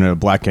regular Uber and a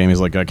Black came. He's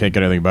like, I can't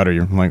get anything better.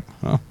 I'm like,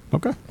 oh,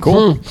 okay,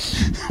 cool.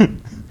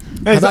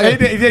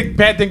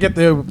 Pat didn't get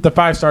the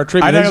 5-star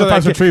treatment. I didn't get the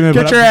 5-star treatment.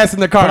 Get your ass in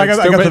the car. But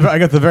I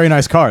got the very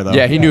nice car though.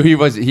 Yeah, he knew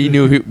what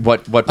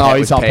Pat he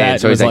was saw paying. Pat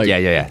So and he's was like, like,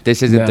 yeah.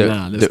 This isn't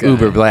this the guy.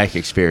 Uber Black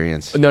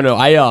experience.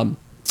 No,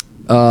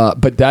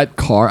 but that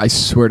car, I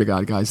swear to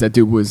God, guys, that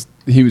dude was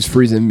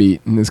freezing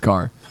meat in this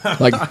car.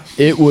 Like,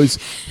 it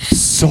was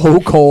so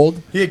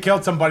cold. He had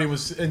killed somebody.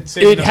 Was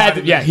insane. It had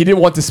to, he didn't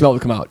want the smell to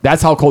come out.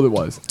 That's how cold it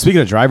was.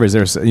 Speaking of drivers,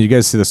 you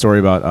guys see the story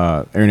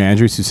about Erin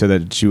Andrews, who said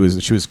that she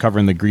was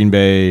covering the Green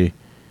Bay.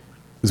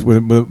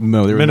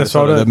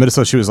 Minnesota.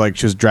 Minnesota. She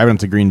was driving up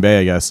to Green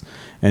Bay, I guess,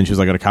 and she was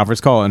like at a conference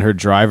call, and her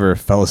driver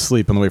fell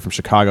asleep on the way from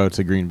Chicago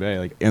to Green Bay,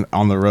 like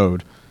on the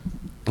road.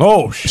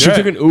 Oh shit! She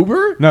took an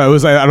Uber? No, it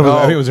was I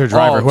think it was her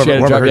driver, she had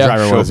a whoever her driver,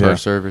 driver was. Chauffeur Yeah.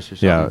 service or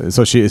something. Yeah,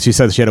 so she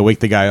said she had to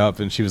wake the guy up,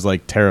 and she was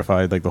like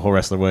terrified, like the whole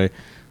rest of the way.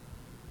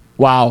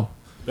 Wow.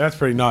 That's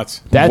pretty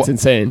nuts. That's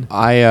insane.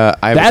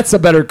 That's a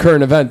better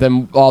current event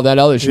than all that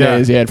other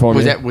shenanigans he had for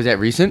me. was that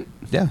recent?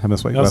 Yeah, I'm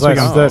this way. That was last week.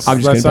 last- this- I'm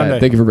just last kidding, Pat. Sunday.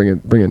 Thank you for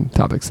bringing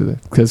topics to this,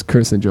 because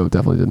Chris and Joe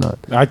definitely did not.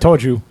 I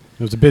told you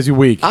it was a busy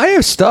week. I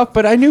have stuff,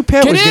 but I knew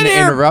Pat was going to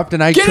interrupt,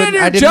 and I Get couldn't. in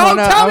here, I didn't Joe.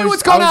 wanna, Tell I me was-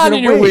 what's going I was on gonna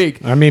in your wait.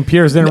 week. I mean,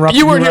 Pierre's interrupting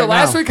You weren't right here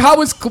last now.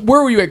 week.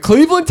 Where were you at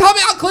Cleveland? Tell me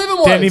how Cleveland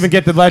was. Didn't even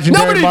get the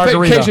legendary Nobody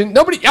margarita. vacation.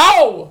 Nobody.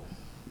 Oh,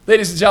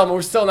 ladies and gentlemen,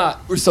 we're still a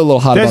little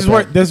hot This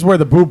about is where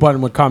the boo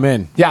button would come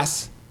in.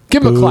 Yes.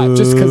 Give him a clap,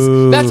 just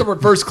because that's a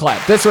reverse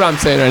clap. That's what I'm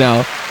saying right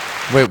now.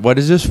 Wait, what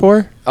is this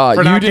for? For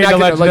You not did getting not the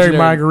get a legendary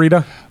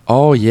margarita.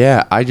 Oh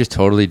yeah, I just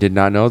totally did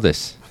not know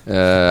this.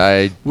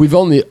 We've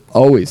only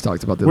always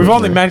talked about the We've Illusion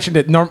only Ring. mentioned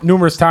it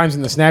numerous times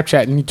in the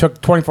Snapchat, and you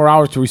took 24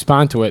 hours to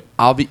respond to it.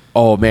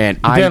 Oh man,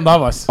 You didn't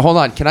love us. Hold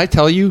on, can I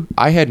tell you?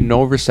 I had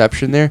no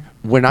reception there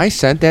when I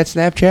sent that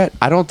Snapchat.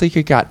 I don't think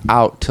it got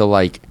out till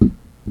like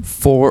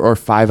 4 or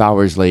 5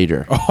 hours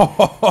later.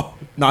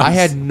 Nice. I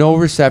had no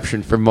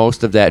reception for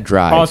most of that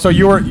drive. Oh, so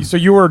you were were you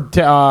setting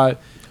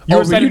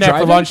that for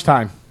driving?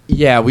 lunchtime.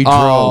 Yeah, we drove.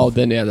 Oh,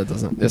 then yeah, that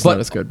doesn't. It's not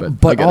as good, but I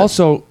But get it.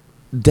 also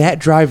that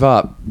drive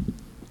up,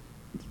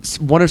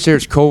 one of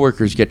Sarah's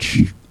coworkers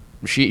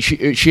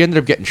she ended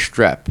up getting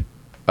strep.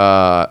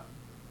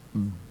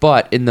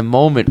 But in the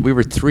moment, we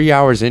were 3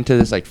 hours into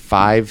this like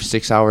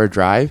 5-6 hour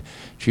drive.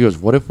 She goes,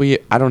 "What if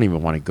I don't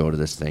even want to go to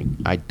this thing.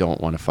 I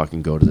don't want to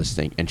fucking go to this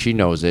thing." And she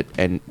knows it.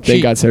 And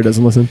Thank God Sarah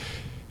doesn't listen.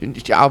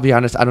 I'll be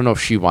honest, I don't know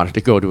if she wanted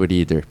to go to it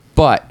either.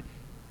 But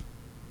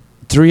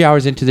 3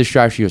 hours into this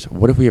drive, she goes,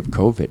 "What if we have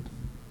COVID?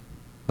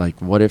 Like,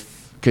 what if?"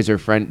 Because her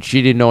friend,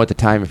 she didn't know at the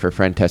time if her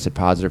friend tested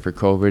positive for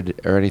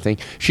COVID or anything.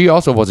 She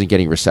also wasn't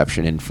getting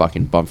reception in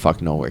fucking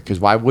bumfuck nowhere. Because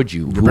why would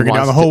you? Who bringing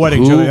down wants the whole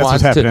wedding, Joey. That's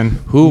what's happening.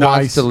 Who Nice.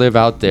 wants to live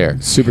out there?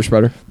 Super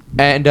spreader.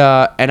 And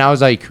I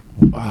was like,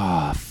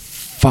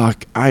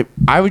 fuck. I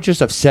was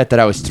just upset that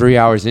I was 3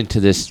 hours into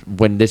this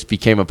when this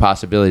became a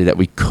possibility that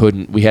we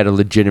had a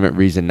legitimate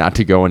reason not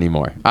to go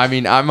anymore. I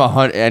mean, I'm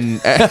 100,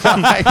 and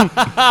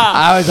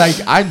I was like,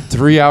 I'm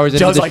 3 hours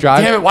into Joe's this like,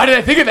 drive. damn it, why did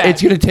I think of that?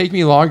 It's going to take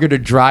me longer to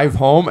drive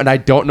home, and I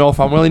don't know if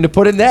I'm willing to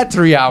put in that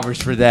 3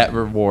 hours for that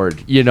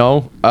reward, you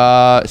know?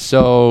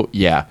 So,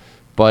 yeah.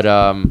 But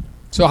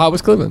So how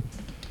was Cleveland?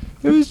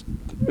 it was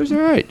all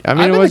right. I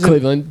mean, I've it been to was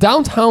Cleveland.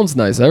 Downtown's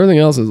nice. Everything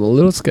else is a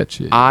little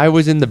sketchy. I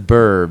was in the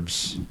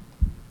burbs.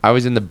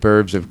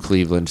 Of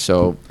Cleveland,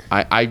 so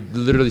I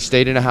literally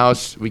stayed in a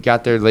house. We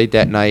got there late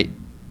that night,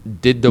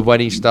 did the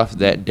wedding stuff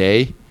that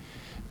day,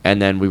 and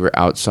then we were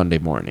out Sunday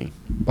morning.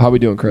 How we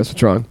doing, Chris?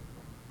 What's wrong?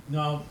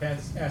 No,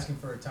 Pat's asking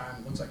for a time.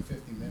 It looks like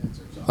 50 minutes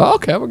or so. Oh,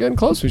 okay, we're getting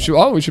close. We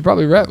should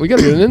probably wrap. We got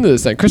to get into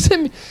this thing. Chris, hit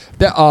me.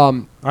 That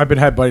I've been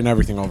headbutting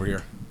everything over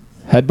here.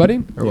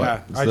 headbutting or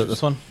Yeah, what? I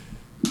This one?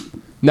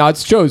 No,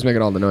 it's Joe's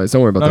making all the noise.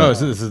 Don't worry about No, that.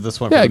 this is this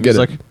one. Yeah, for the get it.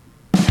 music.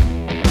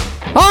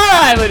 All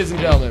right, ladies and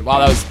gentlemen. Wow,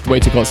 that was way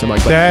too close to the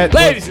mic. That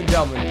Ladies and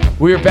gentlemen,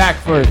 we are back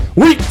for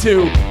week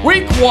 2,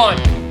 week 1.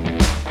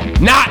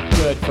 Not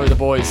good for the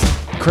boys,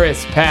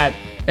 Chris, Pat,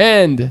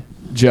 and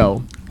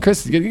Joe.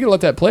 Chris, you gotta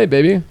let that play,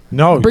 baby.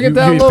 No, Bring it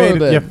down a little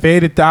bit. You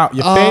fade it out.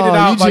 You fade it Oh,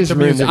 out you like just the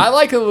ruined music. it. I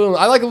like a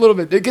little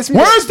bit. It gets me.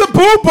 Where's the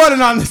boo button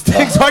on this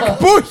thing so I can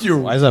boo you?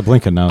 Why is that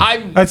blinking now?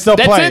 It's still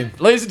that's playing. it,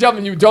 ladies and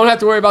gentlemen. You don't have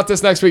to worry about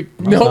this next week.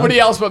 Nobody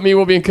else but me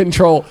will be in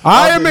control.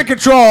 I am in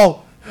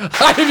control.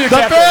 I am your The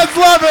captain. fans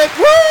love it.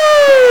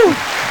 Woo!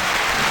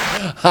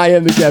 I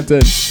am the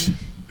captain.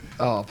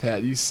 Oh,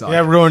 Pat, you suck. Yeah,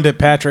 ruined it,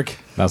 Patrick.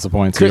 That's the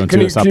point. So you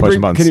don't stop pushing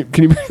buttons.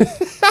 Can you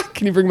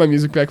can you bring my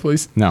music back,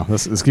 please? No,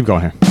 let's keep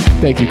going here.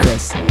 Thank you,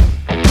 Chris.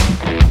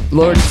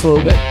 Lower just a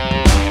little bit.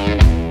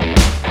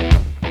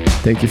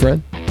 Thank you,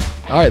 friend.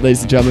 All right,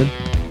 ladies and gentlemen,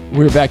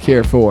 we're back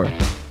here for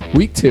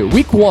week 2.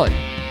 Week 1.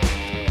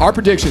 Our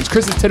predictions.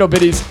 Chris's Tittle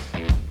Bitties,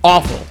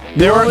 awful.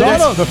 They were the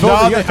Phillies,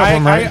 you got a couple of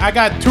them right. I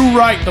got 2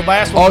 right. The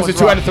last one Oh, was is it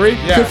 2 out of 3?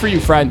 Yeah. Good for you,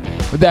 friend.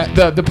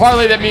 The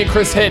parlay that me and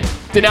Chris hit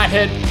did not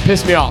hit.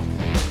 Pissed me off.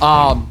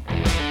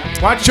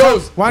 Why don't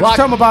you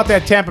tell them about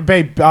that Tampa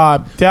Bay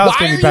Dallas Why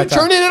game are you you bet on?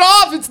 turning it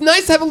off? It's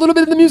nice to have a little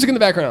bit of the music in the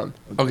background.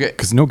 Okay.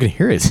 Because no one can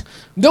hear it.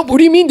 No, what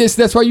do you mean this?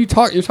 That's why you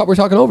talk. We're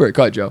talking over it.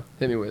 Go ahead, Joe.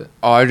 Hit me with it.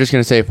 Oh, I was just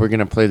gonna say if we're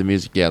gonna play the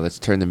music, yeah, let's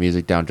turn the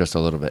music down just a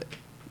little bit,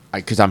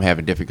 because I'm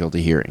having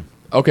difficulty hearing.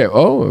 Okay.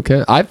 Oh,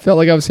 okay. I felt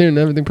like I was hearing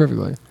everything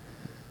perfectly.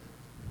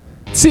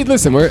 See,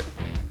 listen,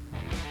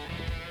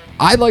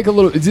 I like a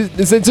little. Is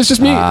this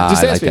just me? Just I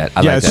ask like me. that.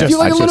 I Yeah, like it's that. Do you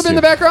like a That's little just bit in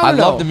you. the background? I or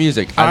love no? the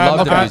music. I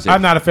love the music.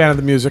 I'm not a fan of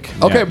the music.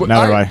 Okay, Yeah, but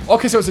neither all do right. I.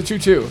 Okay, so it's a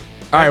 2-2. All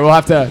right, we'll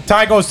have to.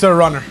 Tie goes to the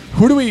runner.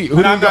 Who do we?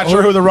 And I'm not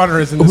sure who the runner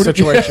is in this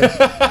situation.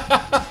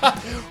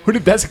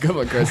 That's a good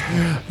one, Chris.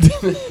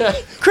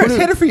 Chris,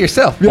 hit it for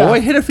yourself,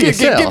 boy. Hit it for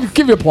yourself.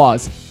 Give you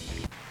applause.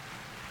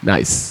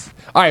 Nice.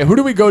 All right, who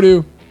do we go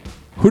to?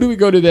 Who do we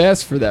go to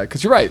ask for that?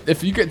 Because you're right.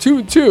 If you get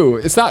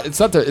 2-2, it's not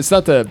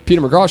the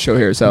Peter McGraw show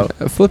here. So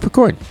Flip a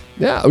coin.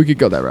 yeah, we could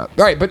go that route.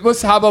 All right, but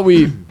how about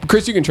we?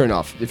 Chris, you can turn it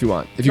off if you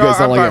want. If you No, guys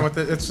don't I'm like fine it. with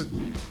it. It's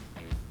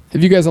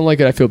If you guys don't like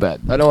it, I feel bad.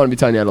 I don't want to be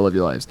telling you how to live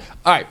your lives.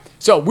 All right.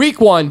 So week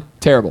 1,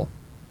 terrible,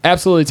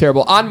 absolutely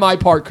terrible. On my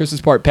part,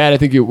 Chris's part, Pat. I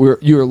think you were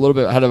a little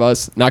bit ahead of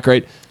us. Not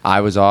great.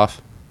 I was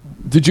off.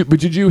 Did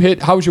you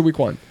hit? How was your week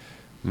 1?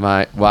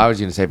 I was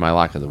gonna say my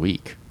lock of the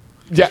week.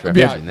 Yeah,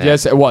 referencing that.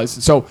 yes, it was.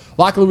 So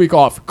lock of the week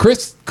off.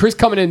 Chris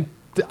coming in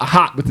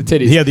hot with the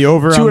titties. He had the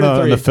over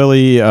on the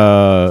Philly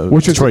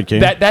which was Detroit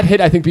game. That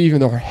hit, I think, be even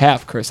though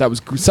half. Chris, that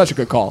was such a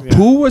good call.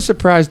 Who was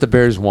surprised the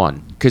Bears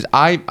won? Because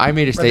I made a I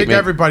think statement.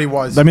 everybody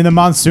was. I mean, the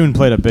monsoon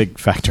played a big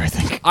factor, I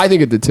think. I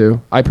think it did too.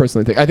 I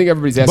personally think. I think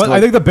everybody's asking. But I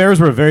think the Bears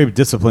were a very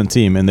disciplined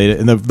team, and the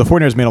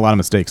 49ers made a lot of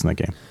mistakes in that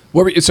game.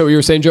 so you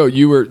were saying, Joe,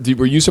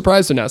 were you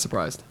surprised or not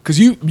surprised? Because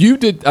you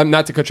did. I'm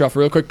not to cut you off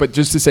real quick, but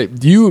just to say,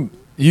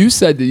 you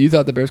said that you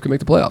thought the Bears could make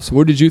the playoffs.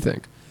 What did you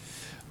think?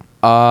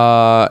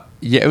 Yeah,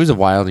 it was a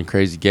wild and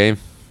crazy game.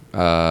 There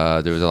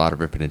was a lot of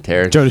ripping and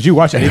tearing. Joe, did you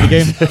watch any of the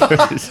game?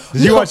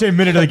 Did you watch a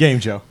minute of the game,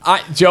 Joe?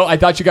 Joe, I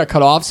thought you got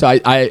cut off, so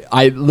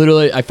I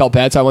literally I felt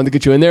bad, so I wanted to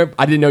get you in there.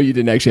 I didn't know you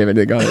didn't actually have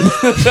anything going.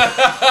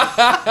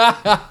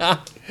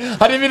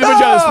 I didn't mean to put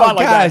you on the spot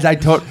like guys,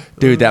 that.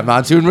 Dude, that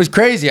monsoon was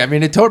crazy. I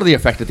mean, it totally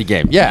affected the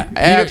game. Yeah,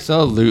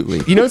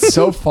 absolutely. You know what's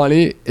so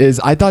funny is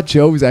I thought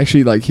Joe was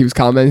actually like he was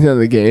commenting on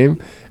the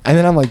game, and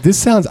then I'm like, this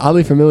sounds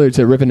oddly familiar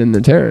to ripping and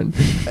the tearing,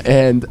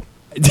 and.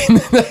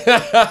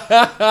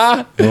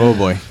 Oh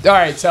boy! All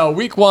right, so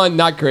week 1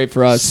 not great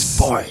for us.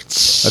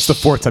 Sports. That's the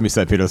 4th time you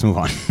said, Peter. Let's move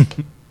on.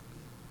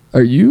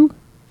 Are you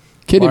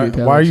kidding Why, me?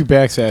 Pal? why are you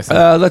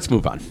backsassing? Let's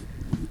move on.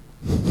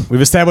 We've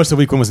established that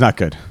week 1 was not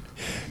good.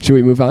 Should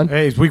we move on?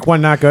 Hey, is week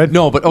 1 not good?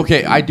 No, but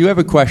okay, I do have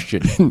a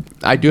question.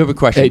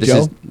 Hey,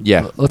 Joe.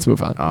 Yeah. Let's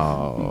move on.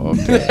 Oh,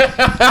 okay.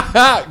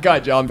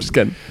 God, Joe, I'm just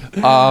kidding.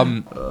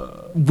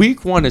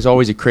 Week 1 is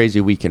always a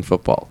crazy week in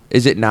football,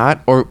 is it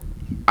not? Or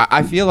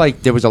I feel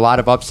like there was a lot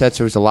of upsets.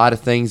 There was a lot of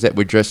things that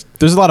were just.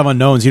 There's a lot of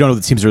unknowns. You don't know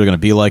what the teams are really going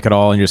to be like at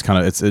all, and you're just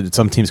kind of.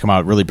 Some teams come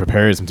out really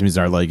prepared. Some teams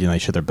are like they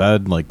shit their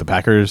bed, like the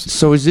Packers.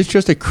 So is this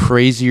just a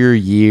crazier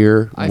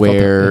year I felt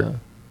where,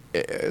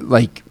 that,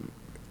 like,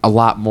 a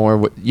lot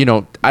more?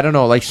 I don't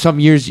know. Like some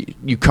years,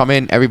 you come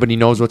in, everybody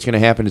knows what's going to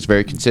happen. It's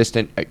very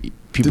consistent.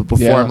 People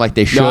perform like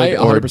they should, No, I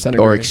 100%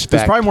 or agree. expect.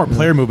 There's probably more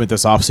player movement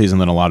this offseason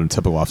than a lot of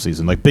typical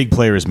offseason. Like big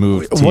players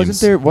moved.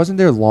 Teams. Wasn't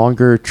there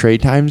longer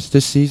trade times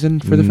this season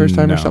for the first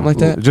time or something like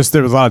that? Just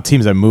there was a lot of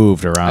teams that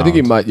moved around. I think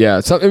he might. Yeah,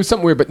 it was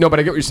something weird, but no. But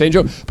I get what you're saying,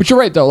 Joe. But you're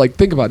right though. Like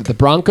think about it. The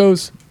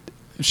Broncos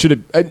should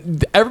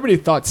have. Everybody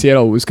thought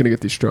Seattle was going to get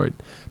destroyed.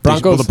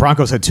 Broncos. Well, the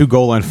Broncos had 2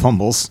 goal line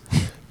fumbles.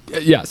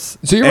 Yes.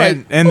 So you're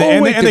right. And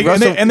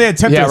they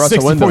attempted a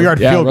 64-yard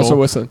field Russell goal.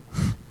 Wilson.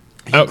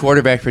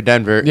 Quarterback for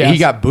Denver. Yes. He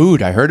got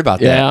booed. I heard about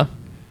that. Yeah.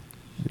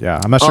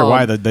 Yeah, I'm not sure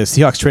why the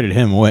Seahawks traded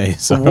him away.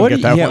 So I don't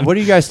get that one. What do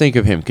you guys think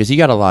of him? Because he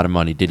got a lot of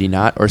money, did he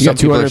not? Or He some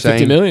got people are $250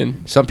 saying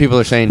million. Some people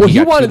are saying Well, he he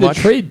got wanted too the much.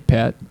 trade,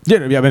 Pat. Yeah,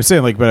 I'm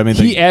saying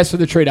He asked for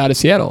the trade out of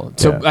Seattle,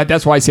 so Yeah.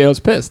 that's why Seattle's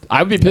pissed.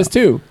 I would be pissed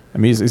too. I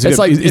mean, he's It's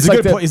like- it's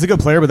like the- he's a good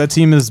player, but that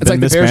team has It's been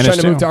like the Bears trying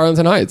mismanaged to move too. to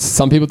Arlington Heights.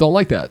 Some people don't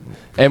like that,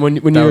 and when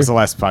That you're was the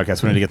last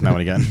podcast. We need to get in that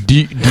one again. Do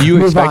you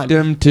Move expect on.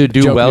 him to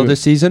do Joe, well you-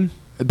 this season?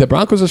 the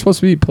Broncos are supposed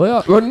to be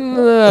playoff. Well,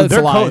 that's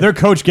a lie. Their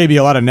coach gave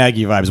you a lot of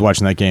Nagy vibes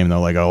watching that game,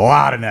 though. Like a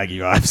lot of Nagy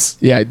vibes.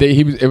 Yeah,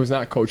 it was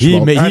not coached. He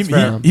well. ma- That's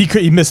fair.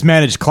 he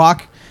mismanaged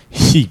clock.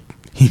 He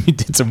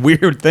did some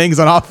weird things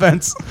on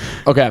offense.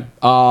 Okay.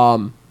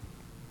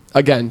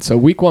 Again, so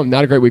week 1,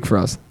 not a great week for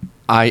us.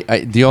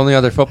 I the only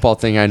other football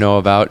thing I know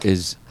about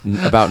is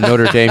about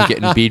Notre Dame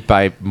getting beat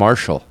by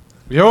Marshall.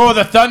 Yo,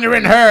 the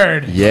Thundering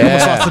Herd.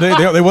 Yeah, Today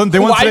they won. They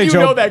won Why today, do you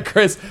Joe. know that,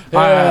 Chris?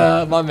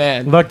 My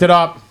man. Looked it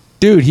up.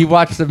 dude, he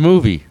watched the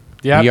movie.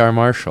 Yep. We Are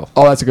Marshall.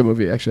 Oh, that's a good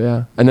movie, actually.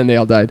 Yeah, and then they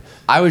all died.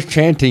 I was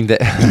chanting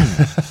that.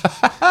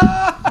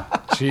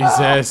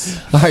 Jesus.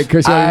 All right,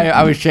 Chris. you wanna-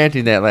 I was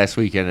chanting that last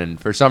weekend, and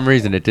for some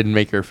reason, it didn't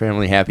make her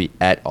family happy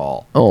at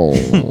all.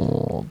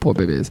 Oh, poor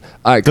babies.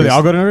 All right, Did Chris. they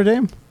all go to Notre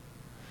Dame?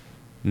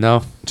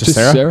 No, Just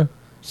Sarah?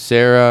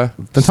 Sarah,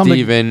 Then tell 'em to-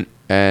 Steven,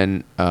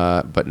 and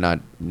but not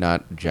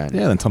Jen.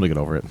 Yeah, then tell them to get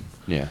over it.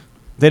 Yeah.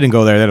 They didn't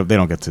go there. They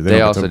don't get to. They don't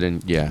get also to-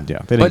 didn't. Yeah. Yeah,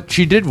 they But didn't.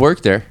 she did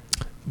work there.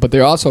 But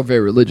they're also very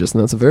religious,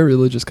 and that's a very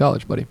religious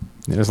college, buddy.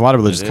 Yeah, there's a lot of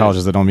religious It is.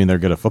 colleges that don't mean they're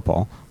good at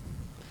football.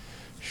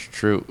 It's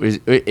true.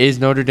 Is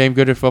Notre Dame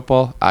good at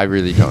football? I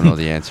really don't know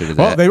the answer to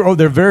that. Well,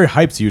 they're very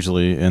hyped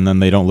usually, and then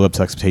they don't live up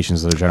to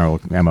expectations of their general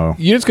MO.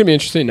 You know, it's going to be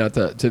interesting not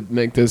to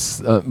make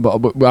this. But I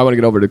want to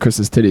get over to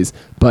Chris's titties.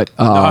 But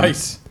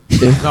Nice.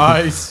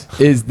 Nice.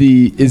 is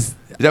Is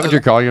that what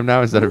you're calling them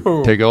now? Instead of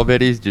Ooh. tickle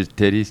bitties, just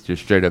titties,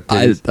 just straight up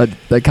titties.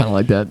 I kind of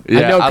like that.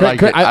 Yeah, know, I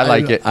like it. I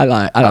like it. I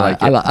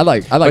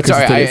like But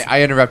sorry, Chris's titties.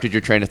 I interrupted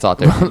your train of thought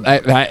there.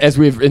 As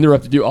we've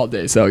interrupted you all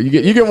day, so you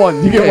get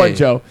one. You get one,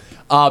 Joe.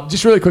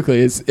 Just really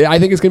quickly, I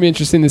think it's going to be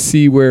interesting to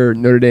see where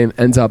Notre Dame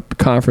ends up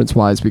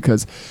conference-wise,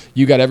 because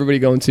you got everybody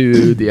going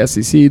to the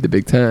SEC, the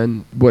Big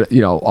Ten,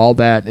 all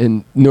that,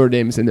 and Notre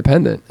Dame is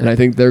independent, and I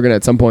think they're going to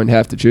at some point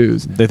have to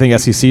choose. They think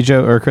SEC,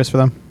 Joe or Chris, for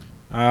them?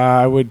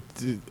 I would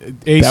would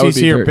ACC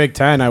be or fair. Big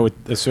Ten. I would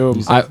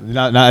assume.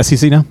 Not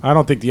SEC now. I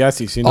don't think the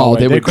SEC. Oh, No way.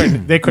 they They would-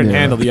 couldn't. They couldn't Yeah.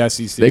 handle the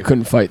SEC. They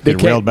couldn't fight. They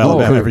Get railed by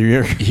Alabama every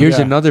year. Here's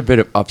Yeah. another bit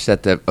of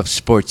upset of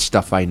sports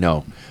stuff I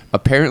know.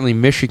 Apparently,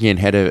 Michigan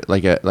had a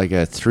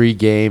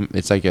 3-game.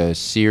 It's like a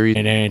series,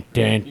 Dun,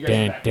 dun,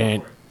 dun,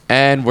 dun.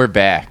 and we're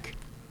back.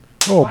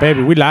 Oh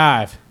baby, we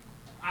live.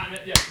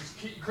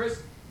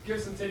 Chris, give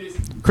some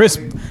titties. Chris,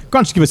 why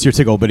don't you give us your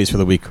tickle bitties for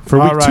the week for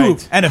All week 2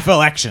 right.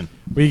 NFL action?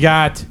 We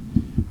got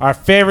our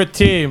favorite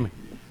team,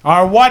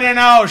 our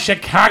 1-0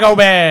 Chicago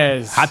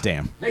Bears. Hot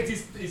damn. Make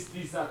these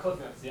clip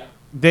notes, yeah.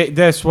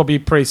 This will be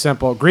pretty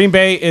simple. Green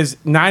Bay is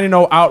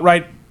 9-0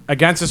 outright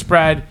against the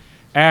spread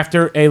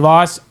after a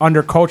loss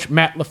under coach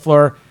Matt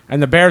LaFleur,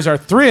 and the Bears are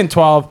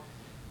 3-12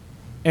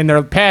 in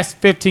their past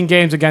 15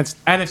 games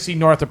against NFC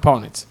North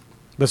opponents.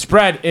 The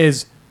spread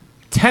is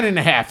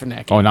 10.5 in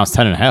that game. Oh, now it's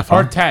 10.5.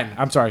 Or 10.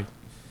 I'm sorry.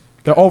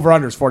 The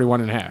over-under is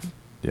 41.5.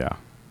 Yeah.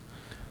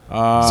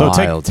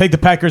 So take the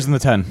Packers in the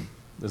 10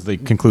 is the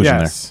conclusion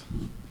Yes.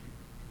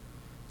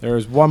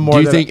 There's one more.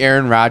 Do you think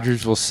Aaron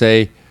Rodgers will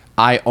say,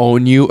 "I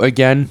own you"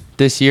 again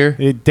this year?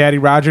 Daddy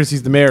Rogers,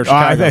 he's the mayor of there.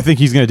 Chicago. I think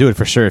he's going to do it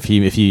for sure if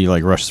he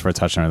like rushes for a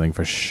touchdown. I think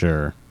for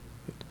sure.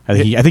 I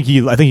think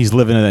he's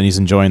living it and he's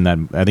enjoying that.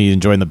 I think he's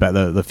enjoying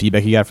the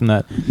feedback he got from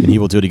that, and he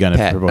will do it again.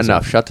 Pat,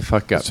 enough. Shut the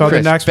fuck up. So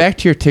Chris, the next back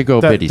to your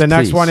Tiggo biddies. The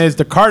next please. one is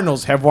the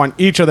Cardinals have won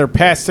each of their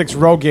past 6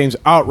 road games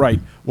outright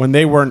when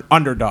they were an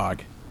underdog.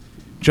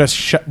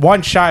 Just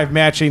one shy of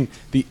matching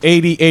the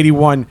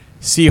 80-81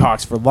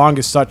 Seahawks for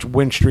longest such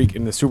win streak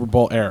in the Super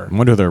Bowl era. I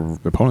wonder who their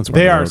opponents were.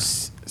 They are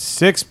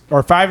 6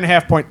 or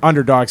 5.5 point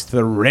underdogs to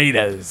the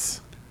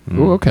Raiders.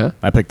 Ooh, okay.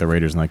 I picked the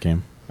Raiders in that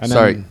game. And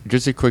Sorry, then-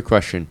 just a quick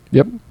question.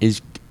 Yep.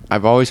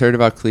 I've always heard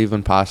about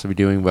Cleveland possibly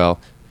doing well.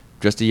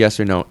 Just a yes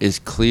or no. Is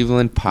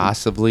Cleveland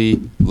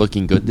possibly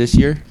looking good this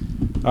year?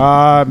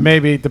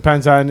 Maybe.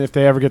 Depends on if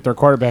they ever get their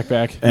quarterback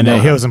back. And he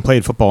hasn't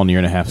played football in a year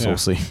and a half, so Yeah. we'll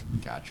see.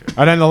 Gotcha.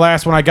 And then the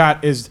last one I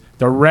got is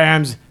the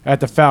Rams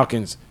at the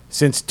Falcons.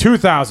 Since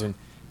 2000,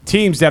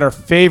 teams that are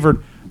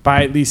favored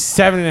by at least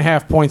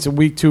 7.5 points in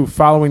week 2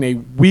 following a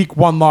week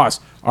 1 loss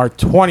are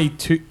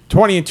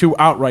 20-2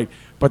 outright,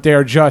 but they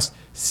are just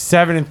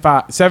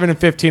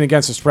 7-15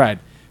 against the spread.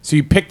 So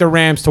you pick the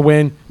Rams to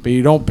win, but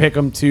you don't pick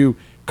them to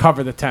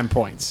cover the 10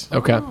 points.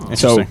 Okay.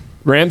 So Interesting.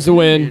 Rams to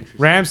win,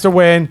 Rams to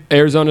win,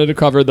 Arizona to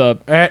cover the.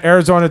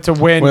 Arizona to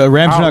win. Well,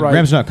 Rams are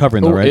outright. not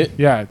covering though, Oh, right?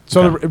 Yeah.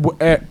 So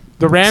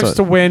the Rams So-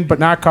 to win, but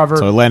not cover.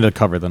 So Atlanta to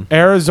cover then.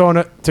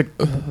 Arizona to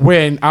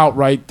win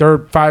outright. They're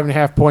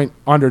 5.5 point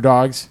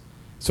underdogs.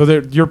 So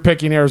you're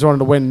picking Arizona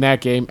to win in that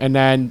game, and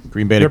then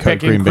Green Bay to you're co-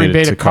 picking Green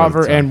Bay to to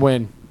cover cover, and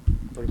win.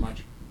 Pretty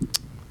much.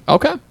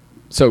 Okay.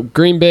 So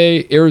Green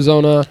Bay,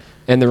 Arizona,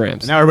 and the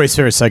Rams. Now everybody's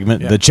favorite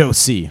segment, the Joe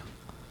C.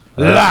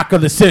 Lock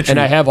of the century. And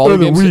I have all the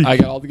Of games. week. I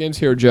got all the games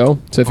here, Joe.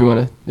 So if you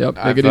want to, make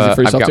I've, it easy for I've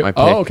yourself got too. my pick.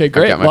 Oh, okay, I've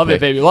great. got my Love it, pick.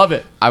 baby. Love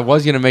it. I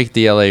was going to make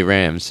the LA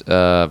Rams,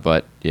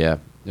 but yeah.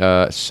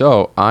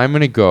 So I'm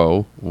going to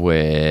go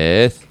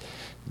with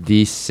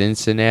the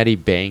Cincinnati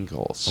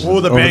Bengals.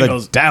 Oh, the Over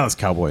Bengals the Dallas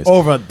Cowboys.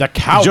 over the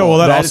Cowboys. Joe, will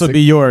that is also the-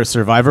 be your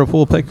survivor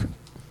pool pick?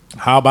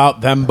 How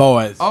about them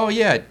boys? Oh,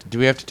 yeah. Do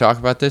we have to talk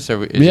about this?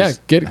 Or Yeah,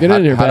 get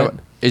in here, Pat.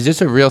 Is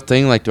this a real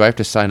thing? Like, do I have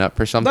to sign up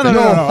for something? No.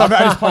 I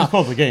just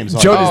pulled up the game. So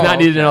Joe does Oh, not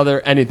need okay.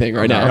 another anything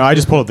right now. No, I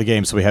just pulled up the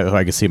game so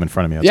I can see them in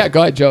front of me. That's Yeah, all.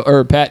 go ahead, Joe.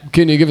 Or Pat,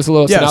 can you give us a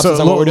little Yeah, synopsis so a on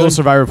what little, we're doing?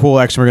 survivor pool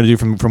action we're going to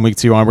do from week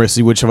 2 on. We're going to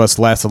see which of us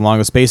lasts the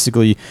longest.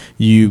 Basically,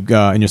 you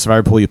in your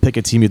survivor pool, you pick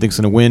a team you think's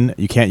going to win.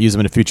 You can't use them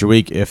in a future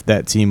week. If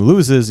that team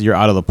loses, you're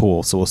out of the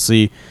pool. So we'll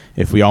see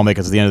if we all make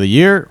it to the end of the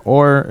year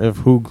or if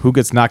who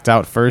gets knocked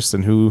out first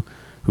and who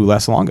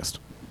lasts the longest.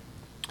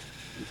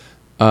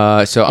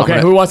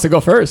 Okay, who wants to go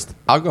first?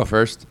 I'll go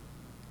first.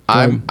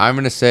 I'm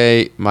going to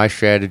say my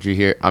strategy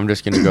here. I'm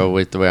just going to go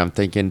with the way I'm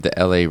thinking, the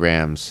LA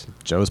Rams.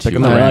 Joe's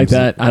picking the I Rams.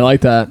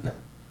 like that.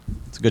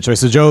 It's a good choice.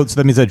 So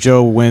that means that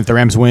Joe wins. If the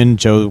Rams win,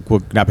 Joe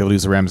will not be able to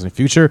use the Rams in the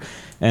future.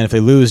 And if they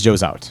lose,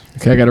 Joe's out.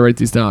 Okay, I got to write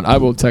these down. I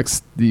will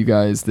text you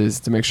guys this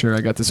to make sure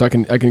I got this, so I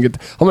can get.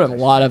 I'm gonna have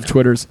a lot of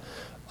Twitters.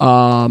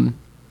 I'm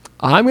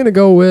gonna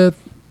go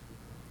with.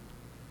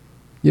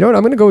 You know what?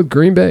 I'm gonna go with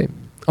Green Bay.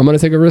 I'm gonna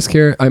take a risk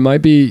here. I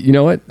might be. You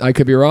know what? I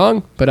could be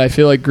wrong, but I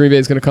feel like Green Bay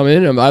is gonna come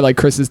in. I like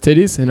Chris's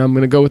titties, and I'm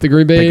gonna go with the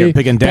Green Bay.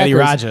 Picking Daddy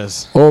Packers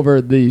Rogers.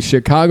 over the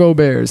Chicago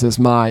Bears as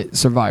my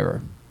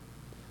survivor.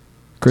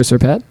 Chris or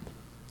Pat?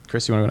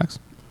 Chris, you want to go next?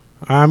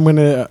 I'm going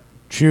to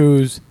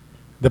choose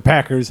the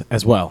Packers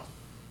as well.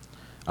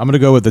 I'm going to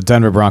go with the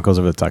Denver Broncos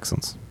over the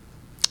Texans.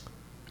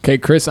 Okay,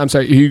 Chris. I'm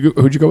sorry.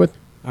 Who'd you go with?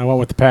 I went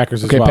with the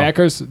Packers as Okay, well.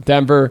 Packers,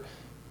 Denver,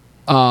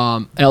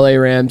 LA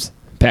Rams,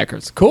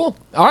 Packers. Cool.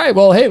 All right.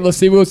 Well, hey, let's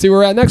see. We'll see where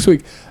we're at next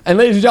week. And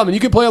ladies and gentlemen, you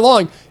can play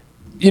along.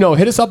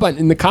 Hit us up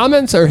in the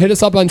comments or hit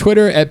us up on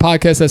Twitter at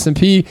Podcast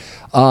SMP.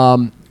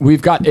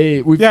 We've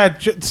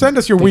got send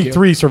us your week you.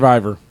 3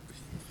 survivor.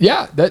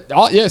 yeah.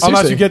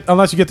 Seriously.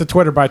 Unless you get to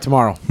Twitter by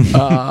tomorrow.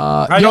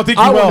 I don't think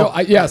you will.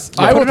 Yes,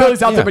 I will put it throw up-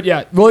 this out yeah. there, but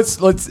yeah,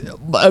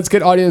 let's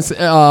get audience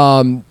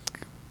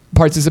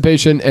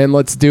participation and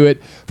let's do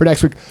it for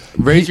next week.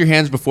 Raise your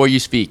hands before you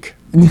speak.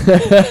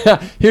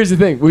 Here's the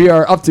thing: we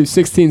are up to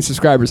 16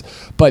 subscribers,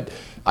 but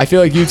I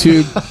feel like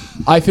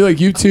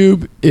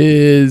YouTube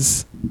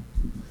is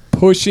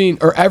pushing,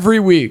 or every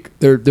week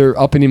they're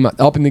upping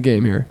the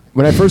game here.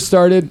 When I first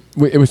started,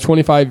 it was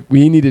 25.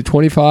 We needed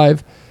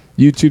 25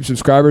 YouTube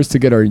subscribers to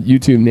get our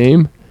YouTube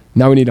name.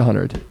 Now we need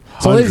 100.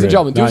 So, ladies and 100.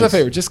 gentlemen, do us a Nice.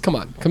 favor. Just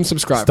come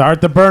subscribe.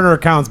 Start the burner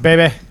accounts,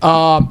 baby.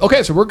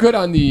 Okay, so we're good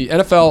on the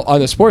NFL, on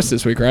the sports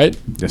this week, right?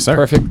 Yes, sir.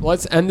 Perfect.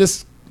 Let's end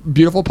this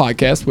beautiful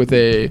podcast with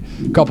a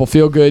couple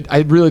feel good. I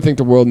really think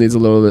the world needs a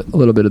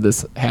little bit of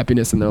this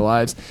happiness in their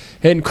lives.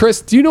 And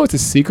Chris, do you know what the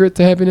secret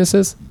to happiness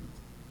is?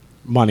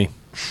 Money.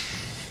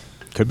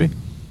 Could be.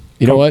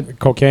 You know what?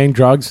 Cocaine,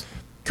 drugs,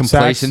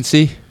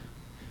 Complacency.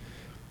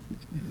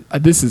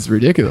 This is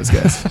ridiculous,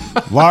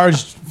 guys.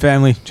 Large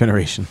family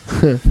generation.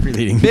 Free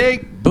leading.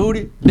 Big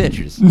booty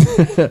bitches.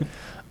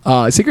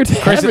 Secret to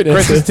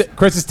happiness.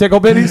 Chris's Tickle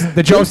Bitties,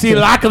 the Joe C.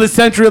 Lock of the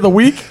Century of the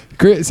Week.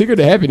 Secret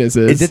to happiness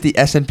Is it the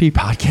S&P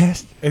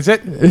podcast? Is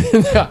it?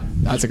 Yeah,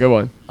 that's a good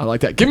one. I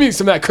like that. Give me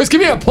some of that. Chris,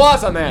 give me an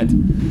applause on that.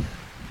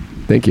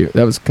 Thank you.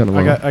 That was kind of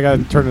long. I got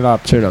to turn it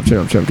up. Turn it up.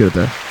 Get it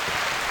there.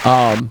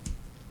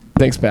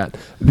 Thanks, Pat.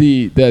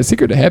 The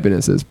secret to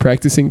happiness is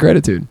practicing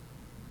gratitude.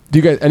 Do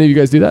you guys? Any of you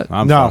guys do that?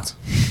 I'm No.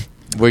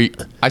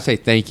 fucked. I say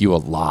thank you a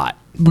lot.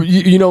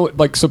 You know,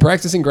 like, so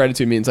practicing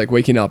gratitude means like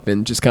waking up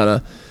and just kind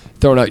of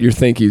throwing out your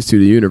thank yous to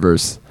the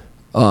universe.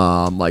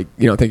 Like,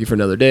 you know, thank you for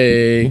another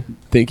day.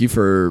 Thank you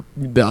for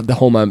the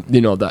home I'm,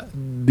 you know,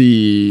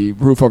 the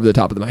roof over the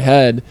top of my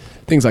head,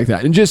 things like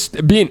that. And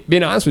just being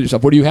honest with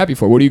yourself. What are you happy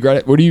for? What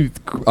are you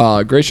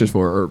gracious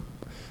for or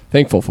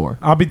thankful for?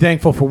 I'll be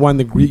thankful for when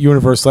the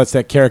universe lets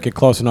that carrot get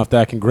close enough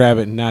that I can grab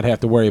it and not have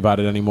to worry about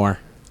it anymore.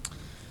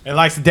 It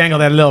likes to dangle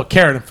that little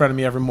carrot in front of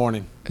me every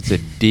morning. It's a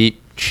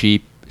deep,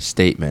 cheap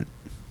statement.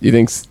 You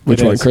think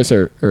which It one, is. Chris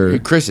or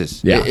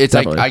Chris's? Yeah, it's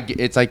definitely.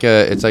 it's like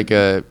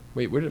a.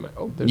 Wait, where did my?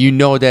 Oh, there's You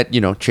know that,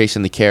 you know,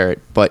 chasing the carrot,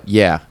 but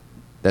yeah,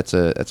 that's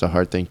a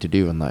hard thing to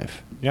do in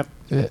life. Yep.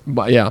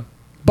 But yeah,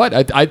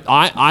 but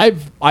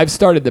I've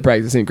started the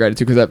practicing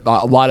gratitude because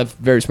a lot of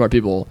very smart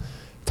people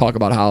talk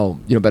about how,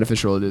 you know,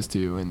 beneficial it is to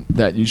you and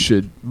that you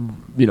should,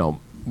 you know,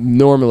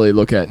 normally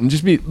look at and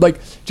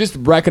just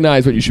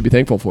recognize what you should be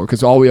thankful for,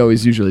 because all we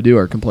always usually do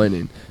are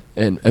complaining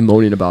and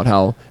moaning about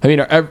how, I mean,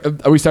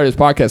 we started this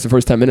podcast, the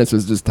first 10 minutes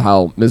was just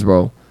how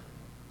miserable.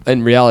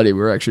 In reality,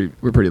 we're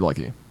pretty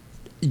lucky.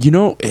 You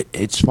know,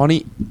 it's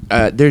funny.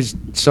 There's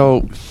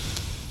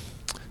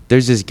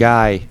this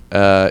guy.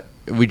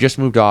 We just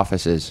moved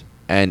offices,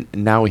 and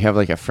now we have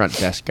like a front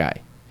desk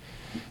guy.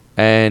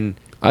 And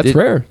That's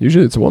rare.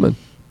 Usually it's a woman.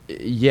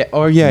 Yeah.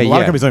 Oh yeah. A lot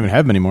yeah. of companies don't even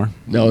have them anymore.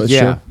 No, that's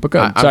Yeah. true. But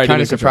good. I'm Sorry,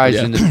 kind of surprised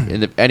in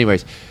the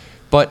anyways.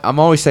 But I'm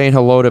always saying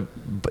hello to.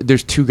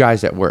 There's two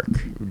guys at work,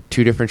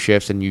 two different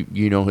shifts, and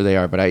you know who they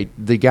are. But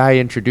the guy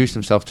introduced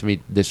himself to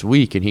me this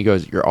week, and he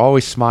goes, "You're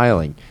always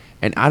smiling."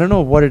 And I don't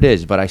know what it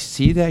is, but I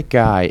see that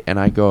guy, and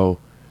I go,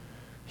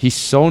 "He's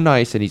so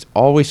nice, and he's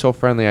always so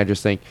friendly." I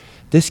just think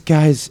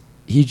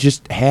he's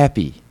just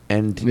happy,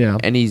 and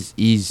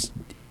he's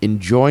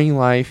enjoying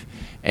life,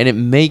 and it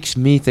makes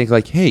me think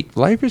like, hey,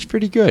 life is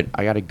pretty good.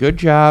 I got a good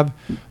job.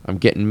 I'm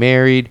getting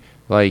married.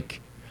 Like,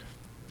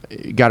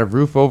 got a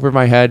roof over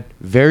my head.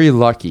 Very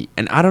lucky.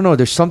 And I don't know.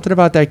 There's something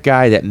about that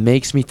guy that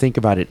makes me think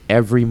about it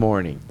every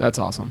morning. That's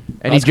awesome.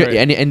 And That's great.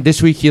 and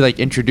this week he like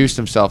introduced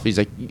himself. He's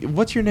like,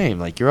 "What's your name?"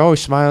 Like, "You're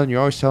always smiling. You're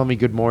always telling me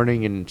good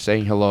morning and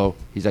saying hello."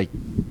 He's like,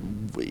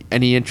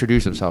 and he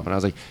introduced himself, and I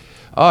was like,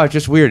 "Oh, it's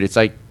just weird. It's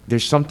like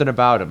there's something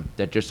about him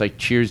that just like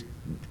cheers."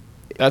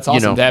 That's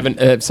awesome to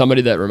have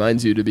somebody that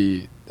reminds you to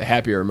be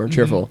happier, more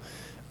cheerful.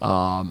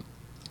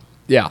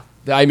 Yeah,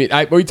 I mean,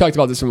 we talked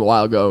about this from a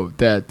while ago.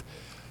 That,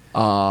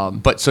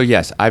 But so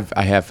yes, I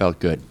have felt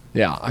good.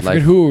 yeah, I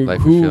Life- forget life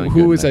is feeling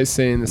who good, was and I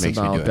saying this makes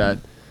me do about it. that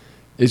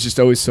is just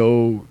always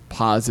so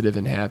positive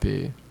and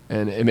happy,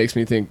 and it makes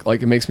me think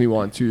like it makes me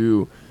want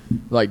to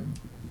like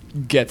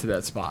get to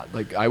that spot.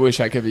 Like I wish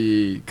I could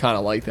be kind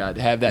of like that,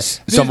 have that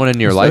Someone in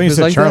your I life think you is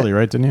said like Charlie, that?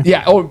 right? Didn't you?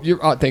 Yeah.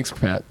 Oh, thanks,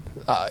 Pat.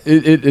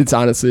 It's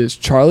honestly,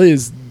 Charlie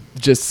is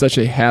just such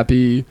a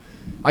happy.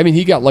 I mean,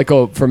 he got let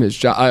go from his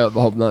job. I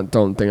hope not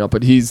throwing thing up,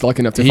 but he's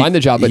lucky enough to find the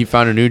job. But he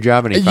found a new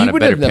job and he found a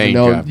better paying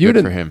job.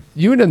 Good for him.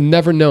 You would have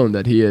never known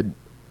that he had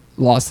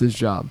lost his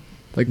job.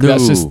 Like No.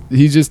 that's just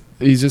he's just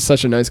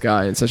such a nice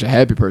guy and such a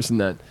happy person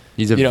that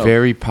He's a you know,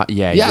 very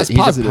it's he's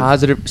positive. a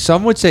positive.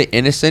 Some would say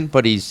innocent,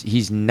 but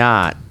he's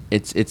not.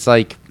 It's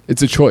like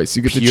it's a choice.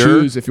 You get pure. to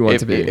choose if you want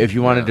to be. If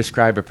you want Yeah. to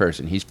describe a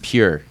person, he's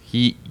pure.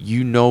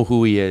 You know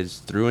who he is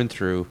through and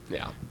through.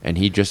 Yeah. And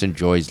he just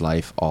enjoys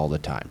life all the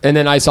time. And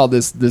then I saw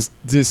this is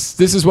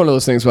one of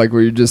those things like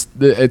where you just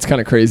it's kind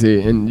of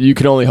crazy and you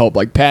can only hope.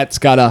 Like Pat's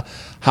got a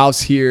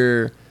house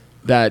here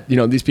that, you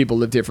know, these people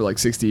lived here for like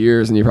 60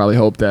 years and you probably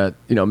hope that,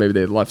 you know, maybe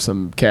they left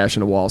some cash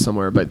in a wall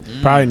somewhere. But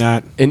Probably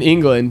not. in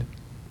England,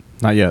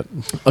 Not yet.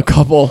 a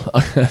couple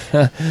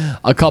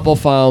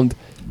found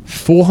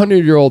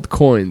 400-year-old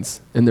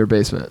coins in their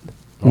basement.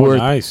 Oh, worth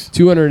nice.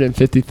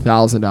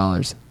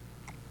 $250,000.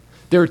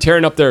 They were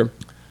tearing up their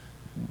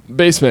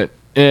basement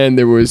and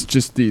there was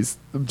just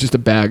a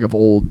bag of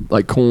old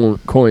like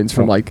coins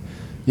from like,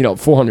 you know,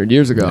 400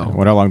 years ago. Yeah,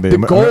 what, how long they- the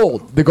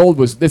gold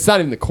was, it's not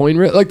even the coin,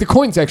 like the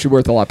coin's actually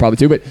worth a lot probably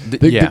too, but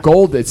the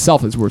gold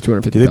itself is worth Do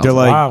you think they're $250,000.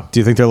 like? Wow. Do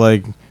you think they're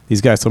like?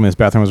 These guys told me this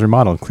bathroom was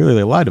remodeled. Clearly,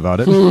 they lied about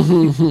it.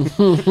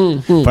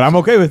 But I'm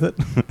okay with it.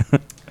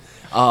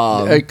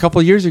 A couple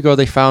of years ago,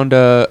 they found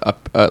a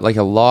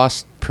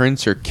lost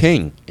prince or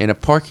king in a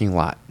parking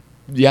lot.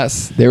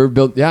 Yes, they were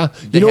built. Yeah,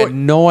 They you know had what?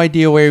 no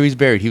idea where he was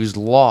buried. He was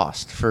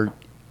lost for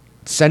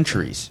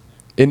centuries.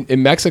 In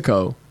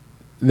Mexico,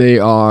 they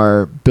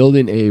are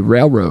building a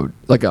railroad,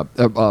 like a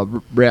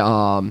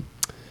rail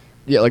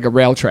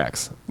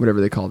tracks,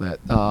 whatever they call that.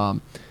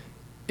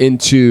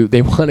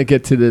 They want to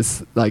get to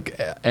this like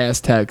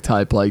Aztec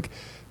type like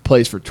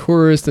place for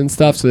tourists and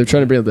stuff. So they're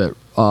trying to be able to.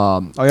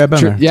 Oh yeah, I've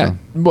been there. Yeah.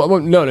 so. Well,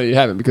 no, you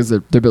haven't because they're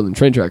building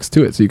train tracks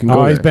to it, so you can go.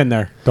 Oh, he's there. been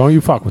there. Don't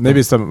you fuck with Maybe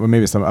him.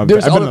 some. I've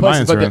There's been other to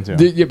places, Mayans but around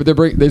too. yeah, but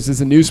there's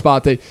this a new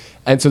spot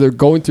and so they're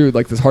going through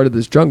like this heart of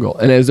this jungle,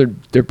 and as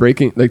they're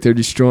breaking, like they're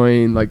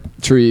destroying like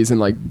trees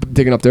and like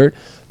digging up dirt,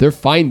 they're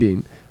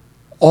finding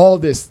all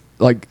this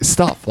like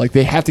stuff. Like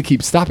they have to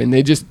keep stopping.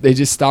 They just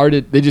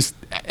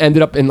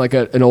ended up in like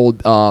an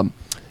old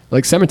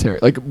like cemetery,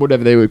 like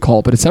whatever they would call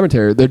it, but a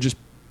cemetery. They're just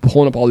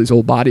pulling up all these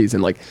old bodies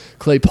and like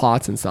clay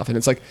pots and stuff, and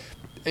it's like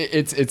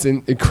it's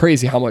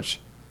crazy how much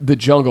the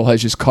jungle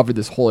has just covered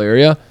this whole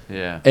area.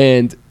 Yeah.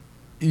 And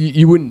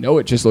you wouldn't know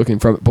it just looking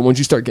from it, but once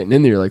you start getting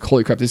in there, you're like,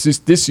 holy crap, this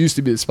used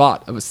to be the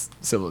spot of a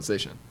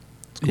civilization.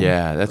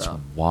 Yeah, that's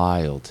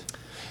wild.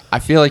 I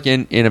feel like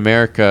in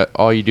America,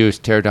 all you do is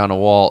tear down a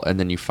wall, and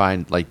then you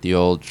find like the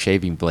old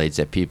shaving blades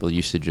that people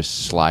used to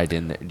just slide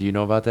in there. Do you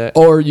know about that?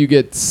 Or you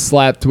get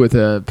slapped with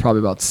probably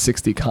about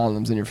 60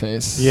 condoms in your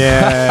face.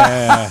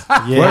 Yeah.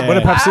 Yeah. What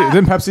did Pepsi?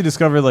 Didn't Pepsi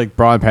discover like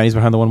bra and panties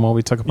behind the one wall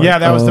we took apart? Yeah,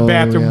 that was the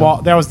bathroom yeah.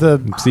 wall. That was the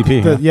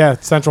CP. Yeah,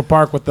 Central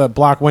Park with the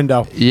block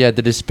window. Yeah,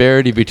 the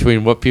disparity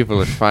between what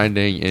people are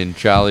finding in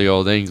jolly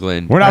old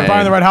England. We're not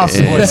buying the right house,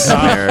 in boys.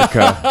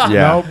 America.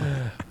 Yeah. Nope.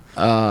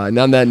 And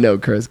on that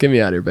note, Chris, get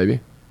me out of here, baby.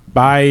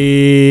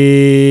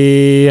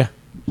 Bye.